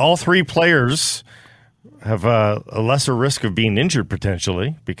out. All three players have a lesser risk of being injured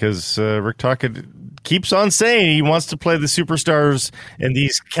potentially because Rick Tocchet keeps on saying he wants to play the superstars and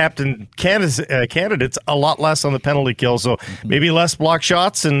these captain candidates a lot less on the penalty kill, so maybe less block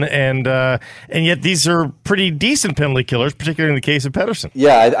shots and yet these are pretty decent penalty killers, particularly in the case of Pettersson.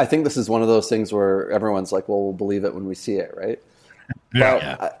 Yeah, I think this is one of those things where everyone's like, well, we'll believe it when we see it, right?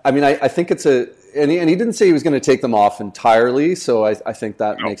 Yeah. I think it's and he didn't say he was going to take them off entirely, so I think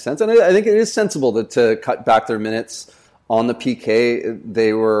that makes sense. And I think it is sensible to cut back their minutes on the PK.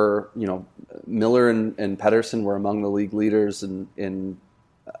 They were, Miller and Pettersson were among the league leaders in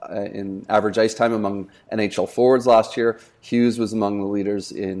average ice time among NHL forwards last year. Hughes was among the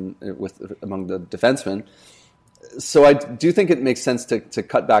leaders among the defensemen. So I do think it makes sense to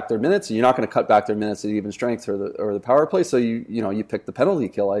cut back their minutes. You're not going to cut back their minutes at even strength or the power play. So you pick the penalty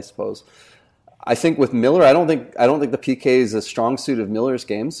kill, I suppose. I think with Miller, I don't think the PK is a strong suit of Miller's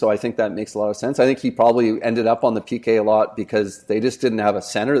game. So I think that makes a lot of sense. I think he probably ended up on the PK a lot because they just didn't have a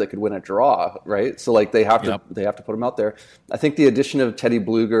center that could win a draw, right? So like they have to put him out there. I think the addition of Teddy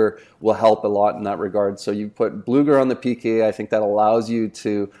Bluger will help a lot in that regard. So you put Bluger on the PK. I think that allows you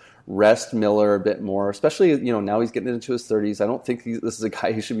to rest Miller a bit more, especially now he's getting into his 30s. I don't think this is a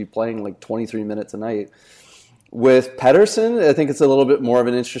guy who should be playing like 23 minutes a night. With Pettersson, I think it's a little bit more of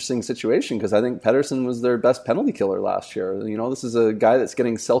an interesting situation because I think Pettersson was their best penalty killer last year. This is a guy that's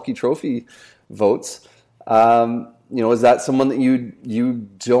getting Selke Trophy votes. Is that someone that you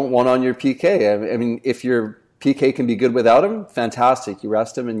don't want on your PK? I mean, if your PK can be good without him, fantastic. You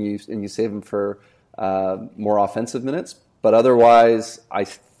rest him and you save him for more offensive minutes. But otherwise, I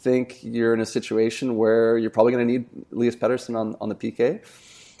think you're in a situation where you're probably going to need Elias Pettersson on the PK.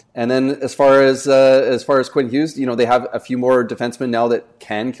 And then as far as Quinn Hughes, they have a few more defensemen now that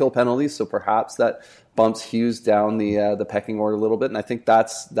can kill penalties, so perhaps that bumps Hughes down the pecking order a little bit, and I think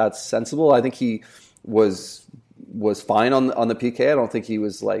that's sensible. I think he was fine on the PK. I don't think he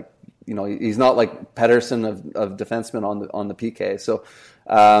was like he's not like Pettersson of defensemen on the PK. So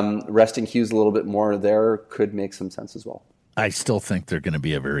Resting Hughes a little bit more there could make some sense as well. I still think they're going to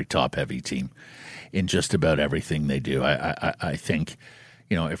be a very top-heavy team in just about everything they do. I think,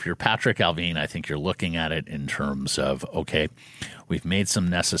 if you're Patrick Allvin, I think you're looking at it in terms of, okay, we've made some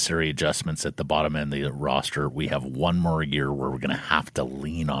necessary adjustments at the bottom end of the roster. We have one more year where we're going to have to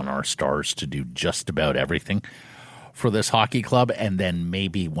lean on our stars to do just about everything for this hockey club. And then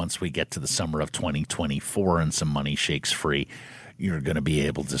maybe once we get to the summer of 2024 and some money shakes free, you're going to be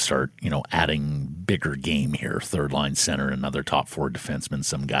able to start, adding bigger game here, third line center, another top four defenseman,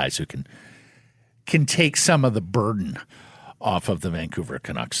 some guys who can take some of the burden off of the Vancouver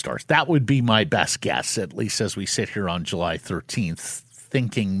Canucks stars. That would be my best guess, at least as we sit here on July 13th,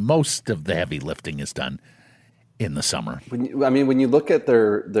 thinking most of the heavy lifting is done in the summer. When you look at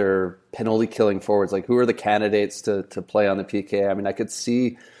their penalty killing forwards, like who are the candidates to play on the PK? I mean, I could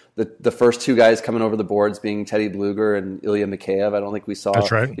see the first two guys coming over the boards being Teddy Bluger and Ilya Mikheyev. I don't think we saw.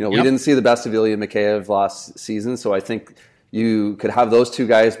 That's right. We didn't see the best of Ilya Mikheyev last season, so I think you could have those two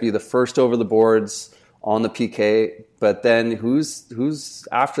guys be the first over the boards on the PK. But then who's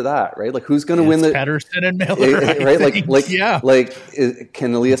after that, right? Like who's going to win the Pettersson and Miller, right?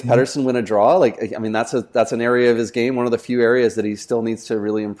 Can Elias Pettersson win a draw? Like, I mean, that's an area of his game, one of the few areas that he still needs to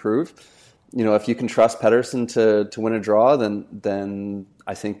really improve. If you can trust Pettersson to win a draw, then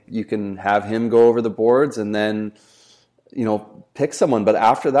I think you can have him go over the boards and then, pick someone. But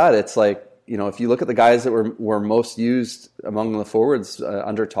after that, it's like, if you look at the guys that were most used among the forwards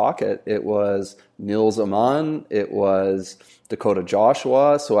under Tocchet, it was Nils Aman, it was Dakota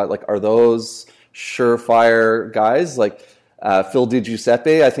Joshua. So are those surefire guys? Like Phil Di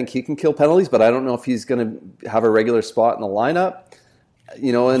Giuseppe, I think he can kill penalties, but I don't know if he's going to have a regular spot in the lineup. And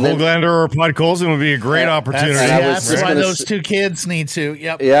Höglander or Podkolzin would be a great opportunity. That's why those two kids need to.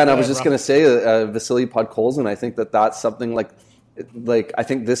 Yep. Yeah, and I was just going to say Vasily Podkolzin. I think that's something like I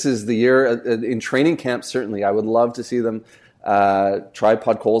think this is the year in training camp. Certainly, I would love to see them try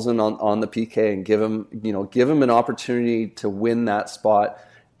Podkolzin on the PK and give him an opportunity to win that spot.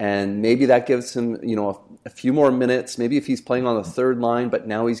 And maybe that gives him a few more minutes. Maybe if he's playing on the third line, but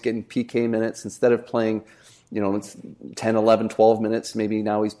now he's getting PK minutes instead of playing. It's 10, 11, 12 minutes. Maybe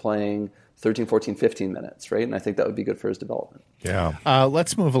now he's playing 13, 14, 15 minutes, right? And I think that would be good for his development. Yeah.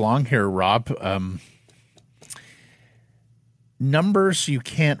 Let's move along here, Rob. Numbers you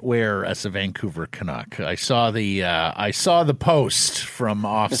can't wear as a Vancouver Canuck. I saw the post from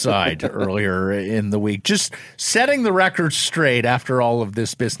Offside earlier in the week, just setting the record straight after all of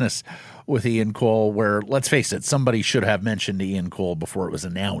this business with Ian Cole, where, let's face it, somebody should have mentioned Ian Cole before it was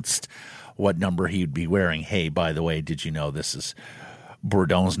announced what number he'd be wearing. Hey, by the way, did you know this is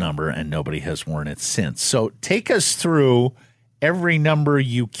Bourdon's number, and nobody has worn it since? So take us through every number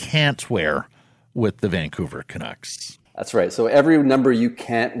you can't wear with the Vancouver Canucks. That's right. So every number you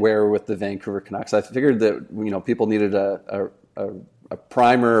can't wear with the Vancouver Canucks. I figured that people needed a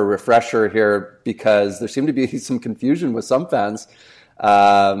primer, a refresher here, because there seemed to be some confusion with some fans.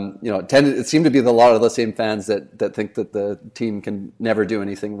 It seemed to be a lot of the same fans that think that the team can never do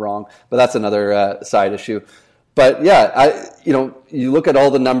anything wrong, but that's another side issue. But yeah, you look at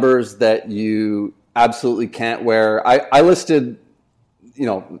all the numbers that you absolutely can't wear. I listed,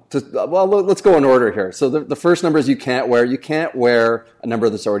 let's go in order here. So the first numbers you can't wear a number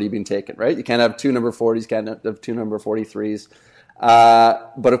that's already been taken, right? You can't have two number 40s, can't have two number 43s.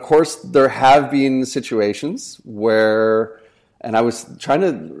 But of course there have been situations where, and I was trying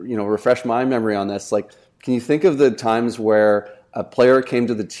to, refresh my memory on this. Like, can you think of the times where a player came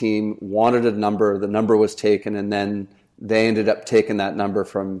to the team, wanted a number, the number was taken, and then they ended up taking that number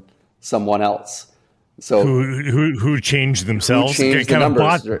from someone else? So who changed themselves? Who changed the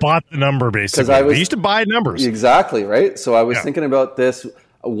numbers? Bought the number, basically. They used to buy numbers. Exactly, right? So I was thinking about this.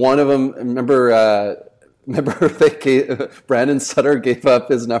 One of them, remember Brandon Sutter gave up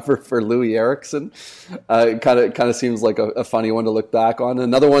his number for Louis Eriksson. Kind of seems like a funny one to look back on.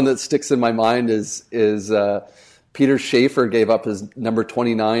 Another one that sticks in my mind is Peter Schaefer gave up his number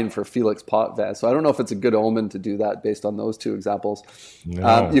 29 for Felix Potvin. So I don't know if it's a good omen to do that based on those two examples.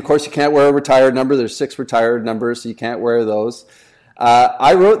 No. Of course, you can't wear a retired number. There's 6 retired numbers, so you can't wear those.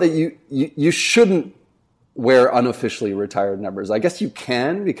 I wrote that you shouldn't wear unofficially retired numbers. I guess you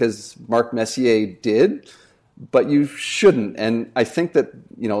can because Marc Messier did, but you shouldn't. And I think that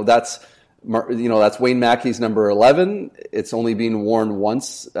that's Wayne Mackey's number 11. It's only been worn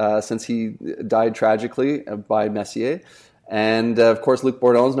once since he died tragically by Messier. And of course, Luc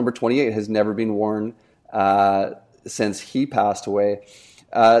Bourdon's number 28 has never been worn since he passed away.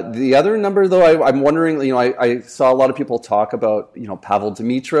 The other number, though, I'm wondering, I saw a lot of people talk about, Pavel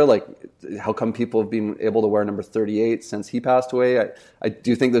Demitra, like how come people have been able to wear number 38 since he passed away. I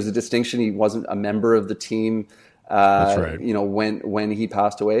do think there's a distinction. He wasn't a member of the team, That's right. when he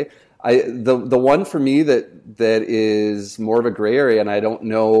passed away. The one for me that is more of a gray area, and I don't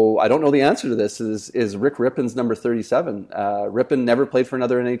know the answer to this, is Rick Rippen's number 37. Rippen never played for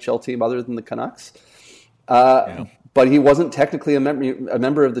another NHL team other than the Canucks. But he wasn't technically a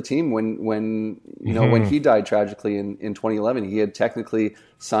member of the team when he died tragically in 2011. He had technically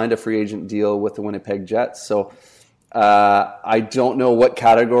signed a free agent deal with the Winnipeg Jets. So I don't know what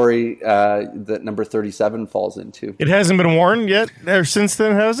category that number 37 falls into. It hasn't been worn yet or since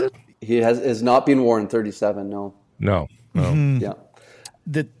then, has it? He has not been worn 37. No. Yeah.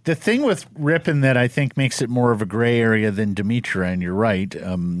 The thing with Rippon that I think makes it more of a gray area than Demitra, and you're right,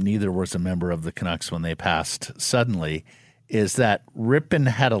 neither was a member of the Canucks when they passed suddenly, is that Rippon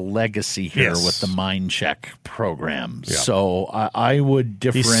had a legacy here with the Mind Check program. Yeah. So I would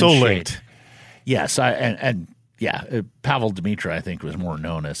differentiate. He's so linked. Yes, Pavel Demitra, I think, was more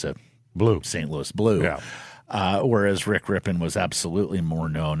known as a St. Louis Blue, whereas Rick Rippon was absolutely more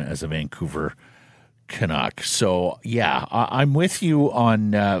known as a Vancouver Canuck. So I'm with you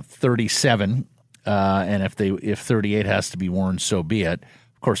on 37, and if 38 has to be worn, so be it.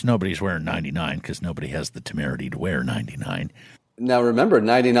 Of course, nobody's wearing 99 because nobody has the temerity to wear 99. Now remember,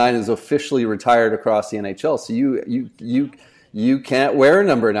 99 is officially retired across the NHL, so you can't wear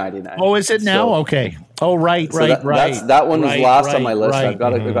number 99. Oh, is it now? Okay. Oh, right. That one was last on my list. I've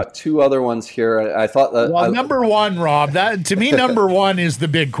got two other ones here. I thought that. Well, number one, Rob. That to me, number one is the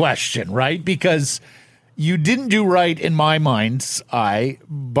big question, right? Because you didn't do right in my mind's eye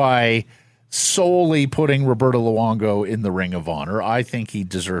by solely putting Roberto Luongo in the Ring of Honor. I think he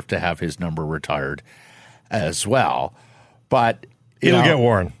deserved to have his number retired as well. But it'll get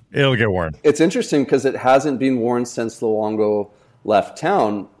worn. It's interesting because it hasn't been worn since Luongo left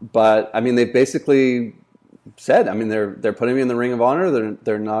town. But I mean, they've basically said, I mean, they're putting him in the Ring of Honor.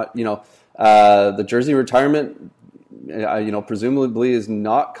 They're not, the jersey retirement, presumably is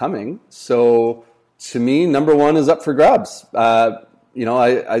not coming. So to me, number one is up for grabs. I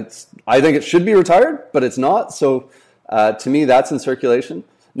think it should be retired, but it's not. So to me, that's in circulation.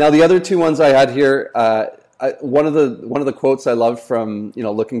 Now, the other two ones I had here, one of the quotes I love from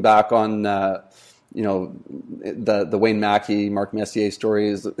looking back on the Wayne Mackey, Mark Messier story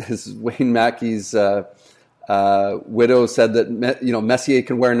is Wayne Mackey's widow said that Messier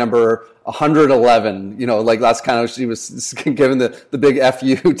can wear number 111. Like that's kind of, she was giving the big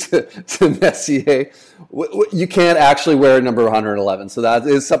FU to Messier. You can't actually wear number 111. So that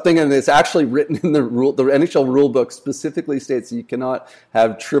is something, and it's actually written in the rule. The NHL rule book specifically states you cannot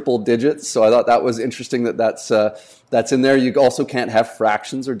have triple digits. So I thought that was interesting that's in there. You also can't have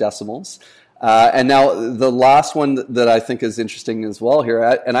fractions or decimals. And now the last one that I think is interesting as well here,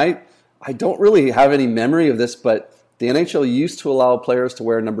 and I don't really have any memory of this, but the NHL used to allow players to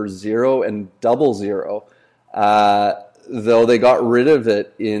wear number 0 and 00, though they got rid of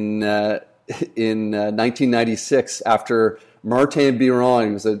it in 1996 after Martin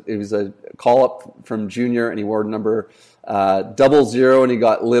Biron. It was a call up from junior, and he wore number 00, and he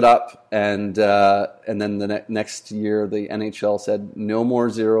got lit up. And then the next year, the NHL said no more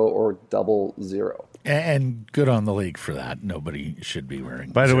 0 or 00. And good on the league for that. Nobody should be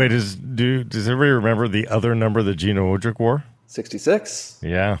wearing. By the way, does everybody remember the other number that Gino Udrich wore? 66.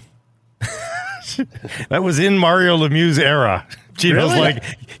 Yeah. That was in Mario Lemieux's era. Gino's like,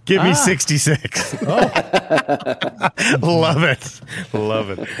 give me 66. Oh. Love it.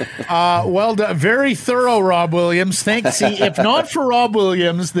 Well done. Very thorough, Rob Williams. Thanks. See, if not for Rob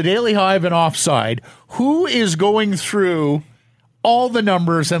Williams, the Daily Hive and Offside, who is going through all the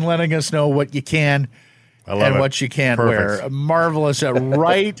numbers and letting us know what you can and what you can't wear. Marvelous.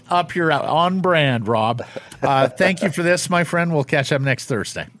 Right up your on brand, Rob. Thank you for this, my friend. We'll catch up next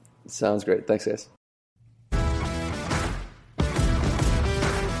Thursday. Sounds great. Thanks, guys.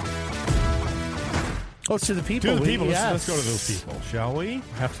 Oh, to the people. Yes. Let's go to those people, shall we? We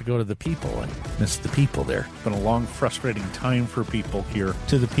have to go to the people and miss the people there. It's been a long, frustrating time for people here.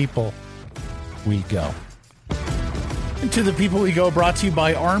 To the people we go. And to the people we go, brought to you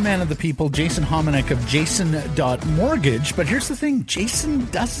by our man of the people, Jason Hominick of Jason.mortgage. But here's the thing, Jason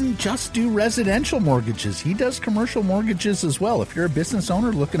doesn't just do residential mortgages. He does commercial mortgages as well. If you're a business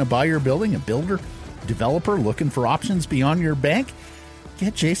owner looking to buy your building, a builder, developer looking for options beyond your bank,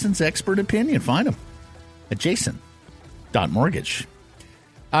 get Jason's expert opinion. Find him at Jason.mortgage.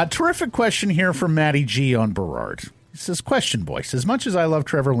 A terrific question here from Matty G on Burrard. He says, question, boys. As much as I love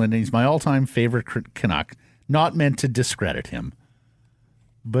Trevor Linden, he's my all-time favorite Canuck. Not meant to discredit him.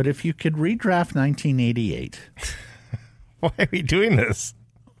 But if you could redraft 1988, Why are we doing this?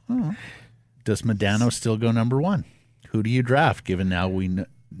 does Modano still go number one? Who do you draft? Given now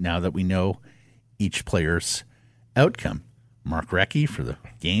that we know each player's outcome, Mark Recchi for the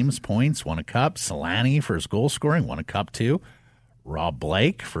games, points, won a cup. Solani for his goal scoring, won a cup too. Rob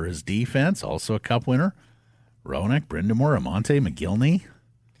Blake for his defense, also a cup winner. Roenick, Brindamore, Amante, McGillney.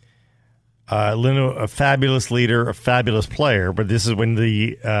 Lino, a fabulous leader, a fabulous player, but this is when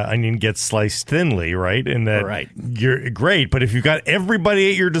the onion gets sliced thinly, right? And that Right. you're great, but if you've got everybody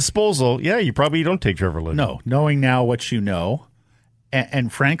at your disposal, yeah, you probably don't take Trevor Linden. No, knowing now what you know,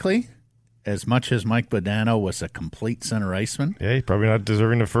 and frankly, as much as Mike Modano was a complete center iceman, Yeah, he's probably not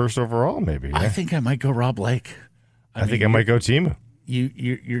deserving the first overall, maybe. Yeah. I think I might go Rob Blake. I think I might go Timu.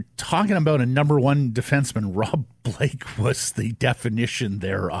 You're talking about a number one defenseman. Rob Blake was the definition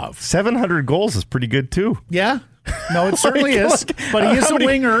thereof. 700 goals is pretty good, too. Yeah, no, it certainly is. But he is a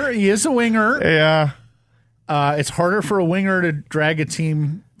winger. He is a winger. Yeah. It's harder for a winger to drag a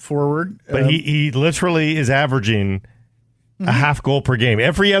team forward. But he literally is averaging a half goal per game.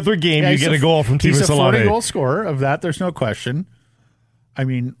 Every other game, you get a goal from Timu He's a Solani. 40-goal scorer. Of that, there's no question. I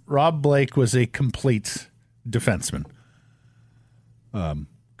mean, Rob Blake was a complete defenseman.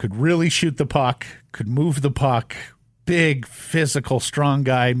 Could really shoot the puck, could move the puck, big, physical, strong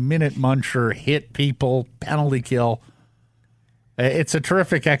guy, minute muncher, hit people, penalty kill. It's a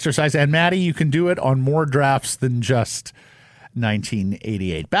terrific exercise. And, Maddie, you can do it on more drafts than just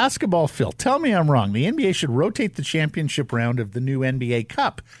 1988. Basketball, Phil, tell me I'm wrong. The NBA should rotate the championship round of the new NBA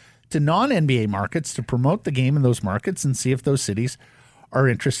Cup to non-NBA markets to promote the game in those markets and see if those cities are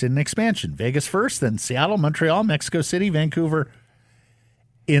interested in expansion. Vegas first, then Seattle, Montreal, Mexico City, Vancouver,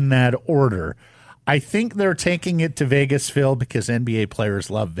 in that order. I think they're taking it to Vegas, Phil, because NBA players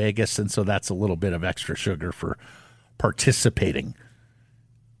love Vegas, and so that's a little bit of extra sugar for participating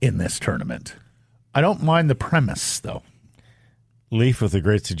in this tournament. I don't mind the premise, though. Leaf with a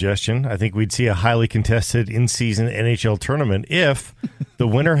great suggestion. I think we'd see a highly contested in-season NHL tournament if the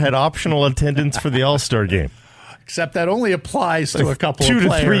winner had optional attendance for the All-Star game. Except that only applies to a couple Two of to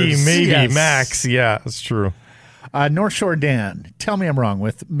players. three, maybe, Yes. max. Yeah, that's true. North Shore Dan, tell me I'm wrong.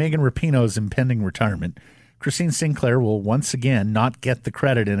 With Megan Rapinoe's impending retirement, Christine Sinclair will once again not get the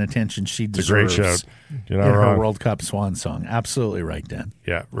credit and attention she It's a great deserves shout. You're in not her wrong. World Cup swan song. Absolutely right, Dan.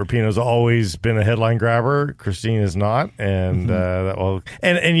 Yeah, Rapinoe's always been a headline grabber. Christine is not, and that will.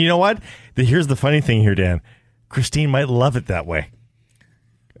 And you know what? Here's the funny thing here, Dan. Christine might love it that way.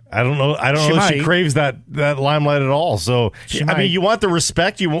 I don't know. I don't know if she might. craves that limelight at all. So She I might. mean, you want the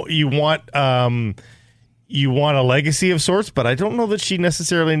respect. You want a legacy of sorts, but I don't know that she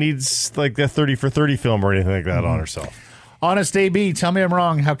necessarily needs like that 30 for 30 film or anything like that on herself. Honest AB, tell me I'm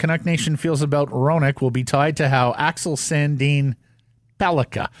wrong. How Canuck Nation feels about Roenick will be tied to how Axel Sandin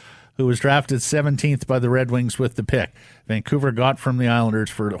Pellikka, who was drafted 17th by the Red Wings with the pick, Vancouver got from the Islanders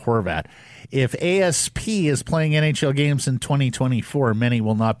for Horvat. If ASP is playing NHL games in 2024, many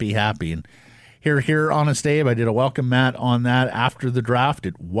will not be happy. And here, Honest Abe, I did a welcome mat on that after the draft.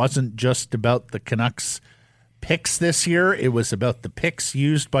 It wasn't just about the Canucks picks this year. It was about the picks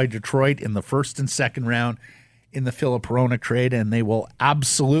used by Detroit in the first and second round in the Filip Hronek trade, and they will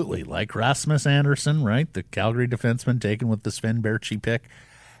absolutely, like Rasmus Andersson, right, the Calgary defenseman taken with the Sven Baertschi pick,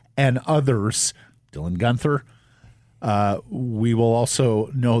 and others, Dylan Guenther, we will also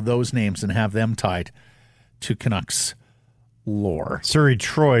know those names and have them tied to Canucks lore. Surrey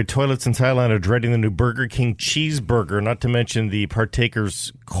Troy, toilets in Thailand are dreading the new Burger King cheeseburger, not to mention the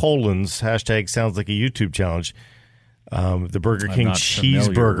partakers' colons. Hashtag sounds like a YouTube challenge. The Burger King not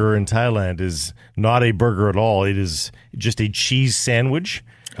cheeseburger familiar. in Thailand is not a burger at all. It is just a cheese sandwich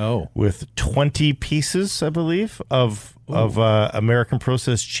Oh, with 20 pieces, I believe, of American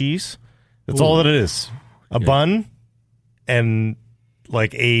processed cheese. That's all that it is. A bun and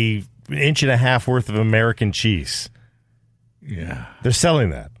like an inch and a half worth of American cheese. yeah. They're selling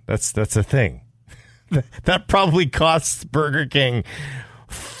that. That's a thing. That probably costs Burger King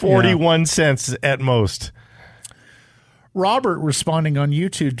 41 cents at most. Robert, responding on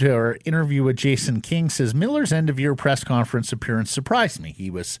YouTube to our interview with Jason King, says Miller's end-of-year press conference appearance surprised me. He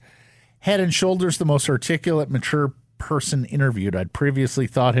was head and shoulders the most articulate, mature person interviewed. I'd previously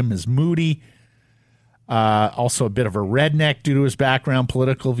thought him as moody, also a bit of a redneck due to his background,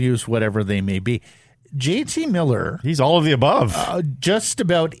 political views, whatever they may be. JT Miller, He's all of the above. just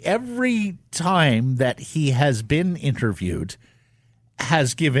about every time that he has been interviewed,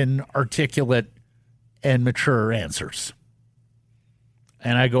 has given articulate and mature answers.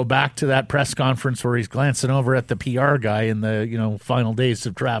 And I go back to that press conference where he's glancing over at the PR guy in the final days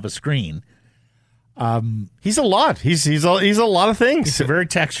of Travis Green. He's a lot. He's a lot of things. He's a very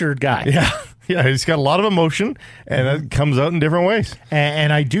textured guy. Yeah, he's got a lot of emotion, and it comes out in different ways.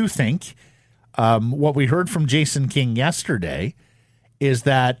 And I do think what we heard from Jason King yesterday is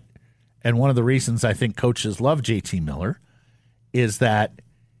that, and one of the reasons I think coaches love JT Miller is that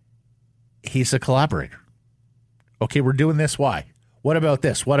he's a collaborator. Okay, we're doing this. Why? What about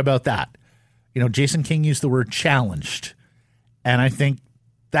this? What about that? Jason King used the word challenged. And I think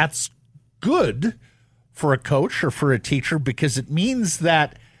that's good for a coach or for a teacher because it means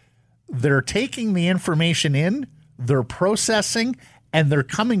that they're taking the information in, they're processing, and they're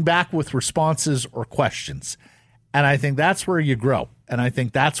coming back with responses or questions. And I think that's where you grow. And I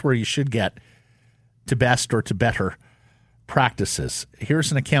think that's where you should get to best or to better practices.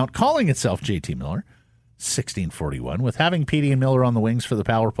 Here's an account calling itself JT Miller, 1641. With having Petey and Miller on the wings for the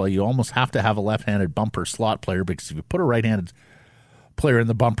power play, you almost have to have a left-handed bumper slot player because if you put a right-handed player in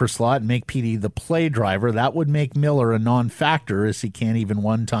the bumper slot and make Petey the play driver, that would make Miller a non-factor as he can't even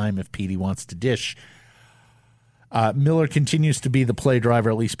one time if Petey wants to dish. Miller continues to be the play driver.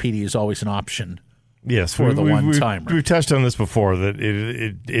 At least Petey is always an option. Yes, for the one-timer. We've touched on this before that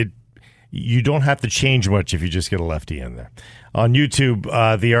it you don't have to change much if you just get a lefty in there. On YouTube,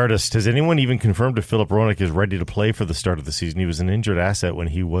 The Artist, has anyone even confirmed if Philip Hronek is ready to play for the start of the season? He was an injured asset when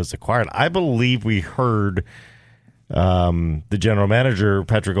he was acquired. I believe we heard the general manager,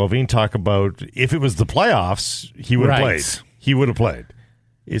 Patrick Oveen, talk about if it was the playoffs, he would have played. He would have played.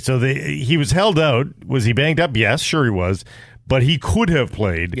 So he was held out. Was he banged up? Yes, sure he was. But he could have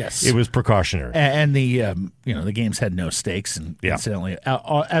played. Yes, it was precautionary. And the the games had no stakes. And incidentally,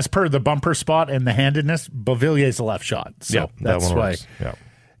 as per the bumper spot and the handedness, Beauvillier's a left shot. So that's why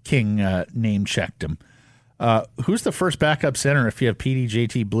King name checked him. Who's the first backup center if you have PD,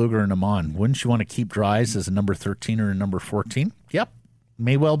 JT, Bluger, and Amon? Wouldn't you want to keep Dries as a number 13 or a number 14? Yep,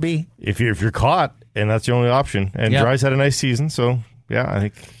 may well be. If you're caught and that's the only option, and Dries had a nice season, so I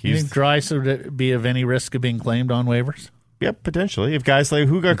think you think Dries would be of any risk of being claimed on waivers? Yep, potentially. If guys like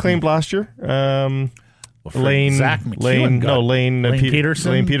who got claimed last year, Lane Peterson,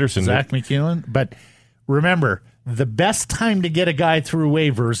 Zach McEwen. But remember, the best time to get a guy through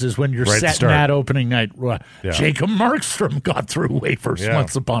waivers is when you're setting that opening night. Jacob Markstrom got through waivers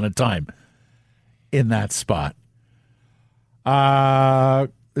once upon a time in that spot.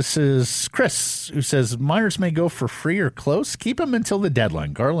 This is Chris, who says Myers may go for free or close. Keep him until the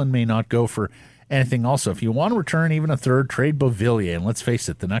deadline. Garland may not go for anything. Also, if you want to return even a third, trade Beauvillier. And let's face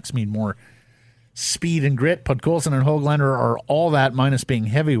it, the Canucks need more speed and grit. Podkolzin and Höglander are all that, minus being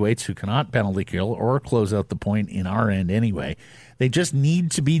heavyweights who cannot penalty kill or close out the point in our end anyway. They just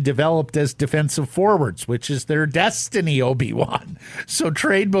need to be developed as defensive forwards, which is their destiny, Obi-Wan. So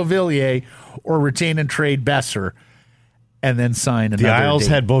trade Beauvillier or retain and trade Besser and then sign another. The Isles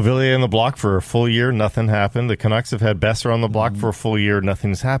had Beauvillier on the block for a full year. Nothing happened. The Canucks have had Besser on the block for a full year.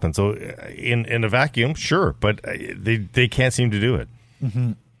 Nothing's happened. So in a vacuum, sure, but they can't seem to do it.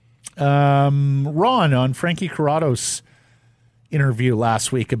 Ron on Frankie Corrado's interview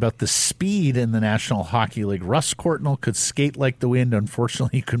last week about the speed in the National Hockey League. Russ Courtnall could skate like the wind.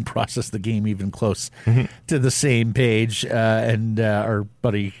 Unfortunately, he couldn't process the game even close to the same page. And our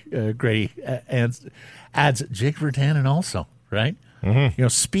buddy Grady adds Jake Virtanen also, right?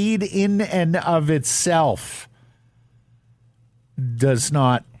 Speed in and of itself does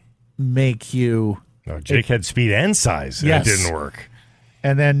not make you... No, Jake had speed and size, and it didn't work.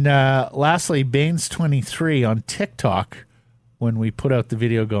 And then lastly, Baines23 on TikTok, when we put out the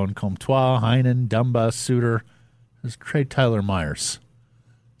video going, Comtois, Heinen, Dumba, Suter, is trade Tyler Myers,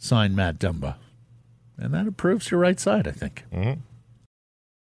 sign Matt Dumba. And that approves your right side, I think.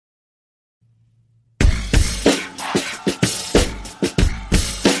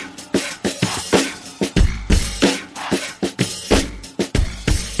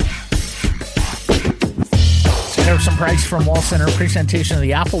 Some price from Wall Center, presentation of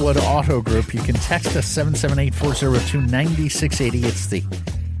the Applewood Auto Group. You can text us 778-402-9680. It's the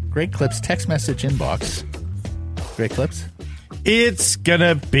Great Clips text message inbox. Great Clips? It's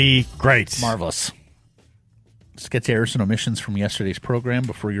gonna be great. Marvelous. Let's get to errors and omissions from yesterday's program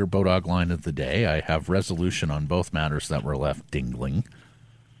before your Bodog line of the day. I have resolution on both matters that were left dangling.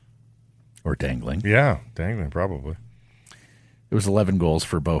 Or dangling. Yeah, dangling, probably. It was 11 goals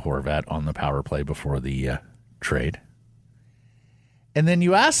for Bo Horvat on the power play before the trade. And then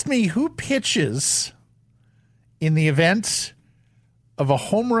you asked me who pitches in the event of a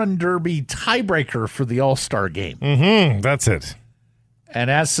home run derby tiebreaker for the All-Star game. That's it.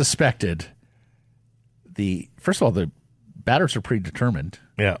 And as suspected, first of all, the batters are predetermined.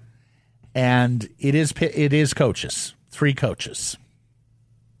 Yeah. And it is coaches, 3 coaches.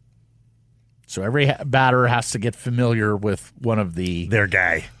 So every batter has to get familiar with one of Their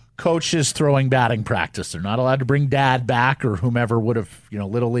guy. coaches throwing batting practice. They're not allowed to bring dad back or whomever would have,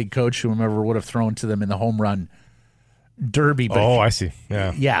 little league coach, whomever would have thrown to them in the home run derby. But I see.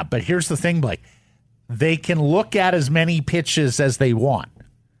 Yeah. yeah, but here's the thing, Blake. They can look at as many pitches as they want.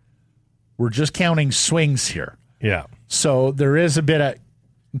 We're just counting swings here. Yeah. So there is a bit of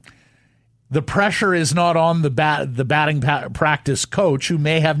the pressure is not on the batting practice coach, who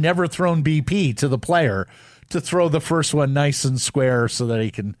may have never thrown BP to the player, to throw the first one nice and square so that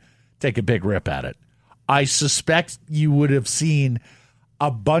he can take a big rip at it. I suspect you would have seen a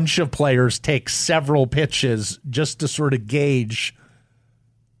bunch of players take several pitches just to sort of gauge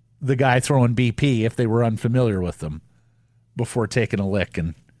the guy throwing BP if they were unfamiliar with them before taking a lick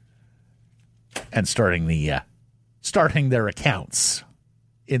and starting their accounts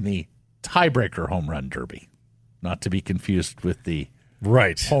in the tiebreaker home run derby, not to be confused with the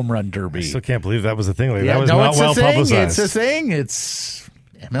home run derby. I still can't believe that was a thing. That was not well publicized. It's a thing. It's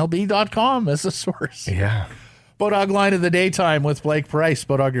MLB.com as a source. Yeah. Bodog line of the daytime with Blake Price.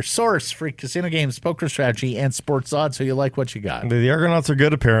 Bodog, your source for casino games, poker strategy, and sports odds. So you like what you got. The Argonauts are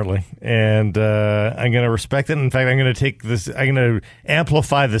good, apparently, and I'm going to respect it. In fact, I'm going to take this. I'm going to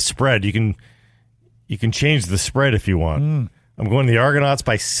amplify the spread. You can change the spread if you want. I'm going to the Argonauts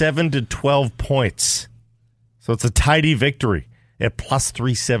by 7 to 12 points. So it's a tidy victory at plus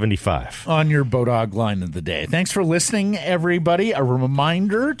 375. On your Bodog line of the day. Thanks for listening, everybody. A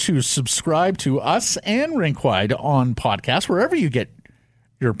reminder to subscribe to us and Rinkwide on podcasts, wherever you get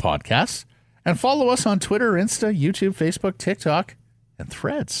your podcasts. And follow us on Twitter, Insta, YouTube, Facebook, TikTok, and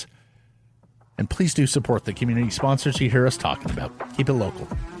Threads. And please do support the community sponsors you hear us talking about. Keep it local.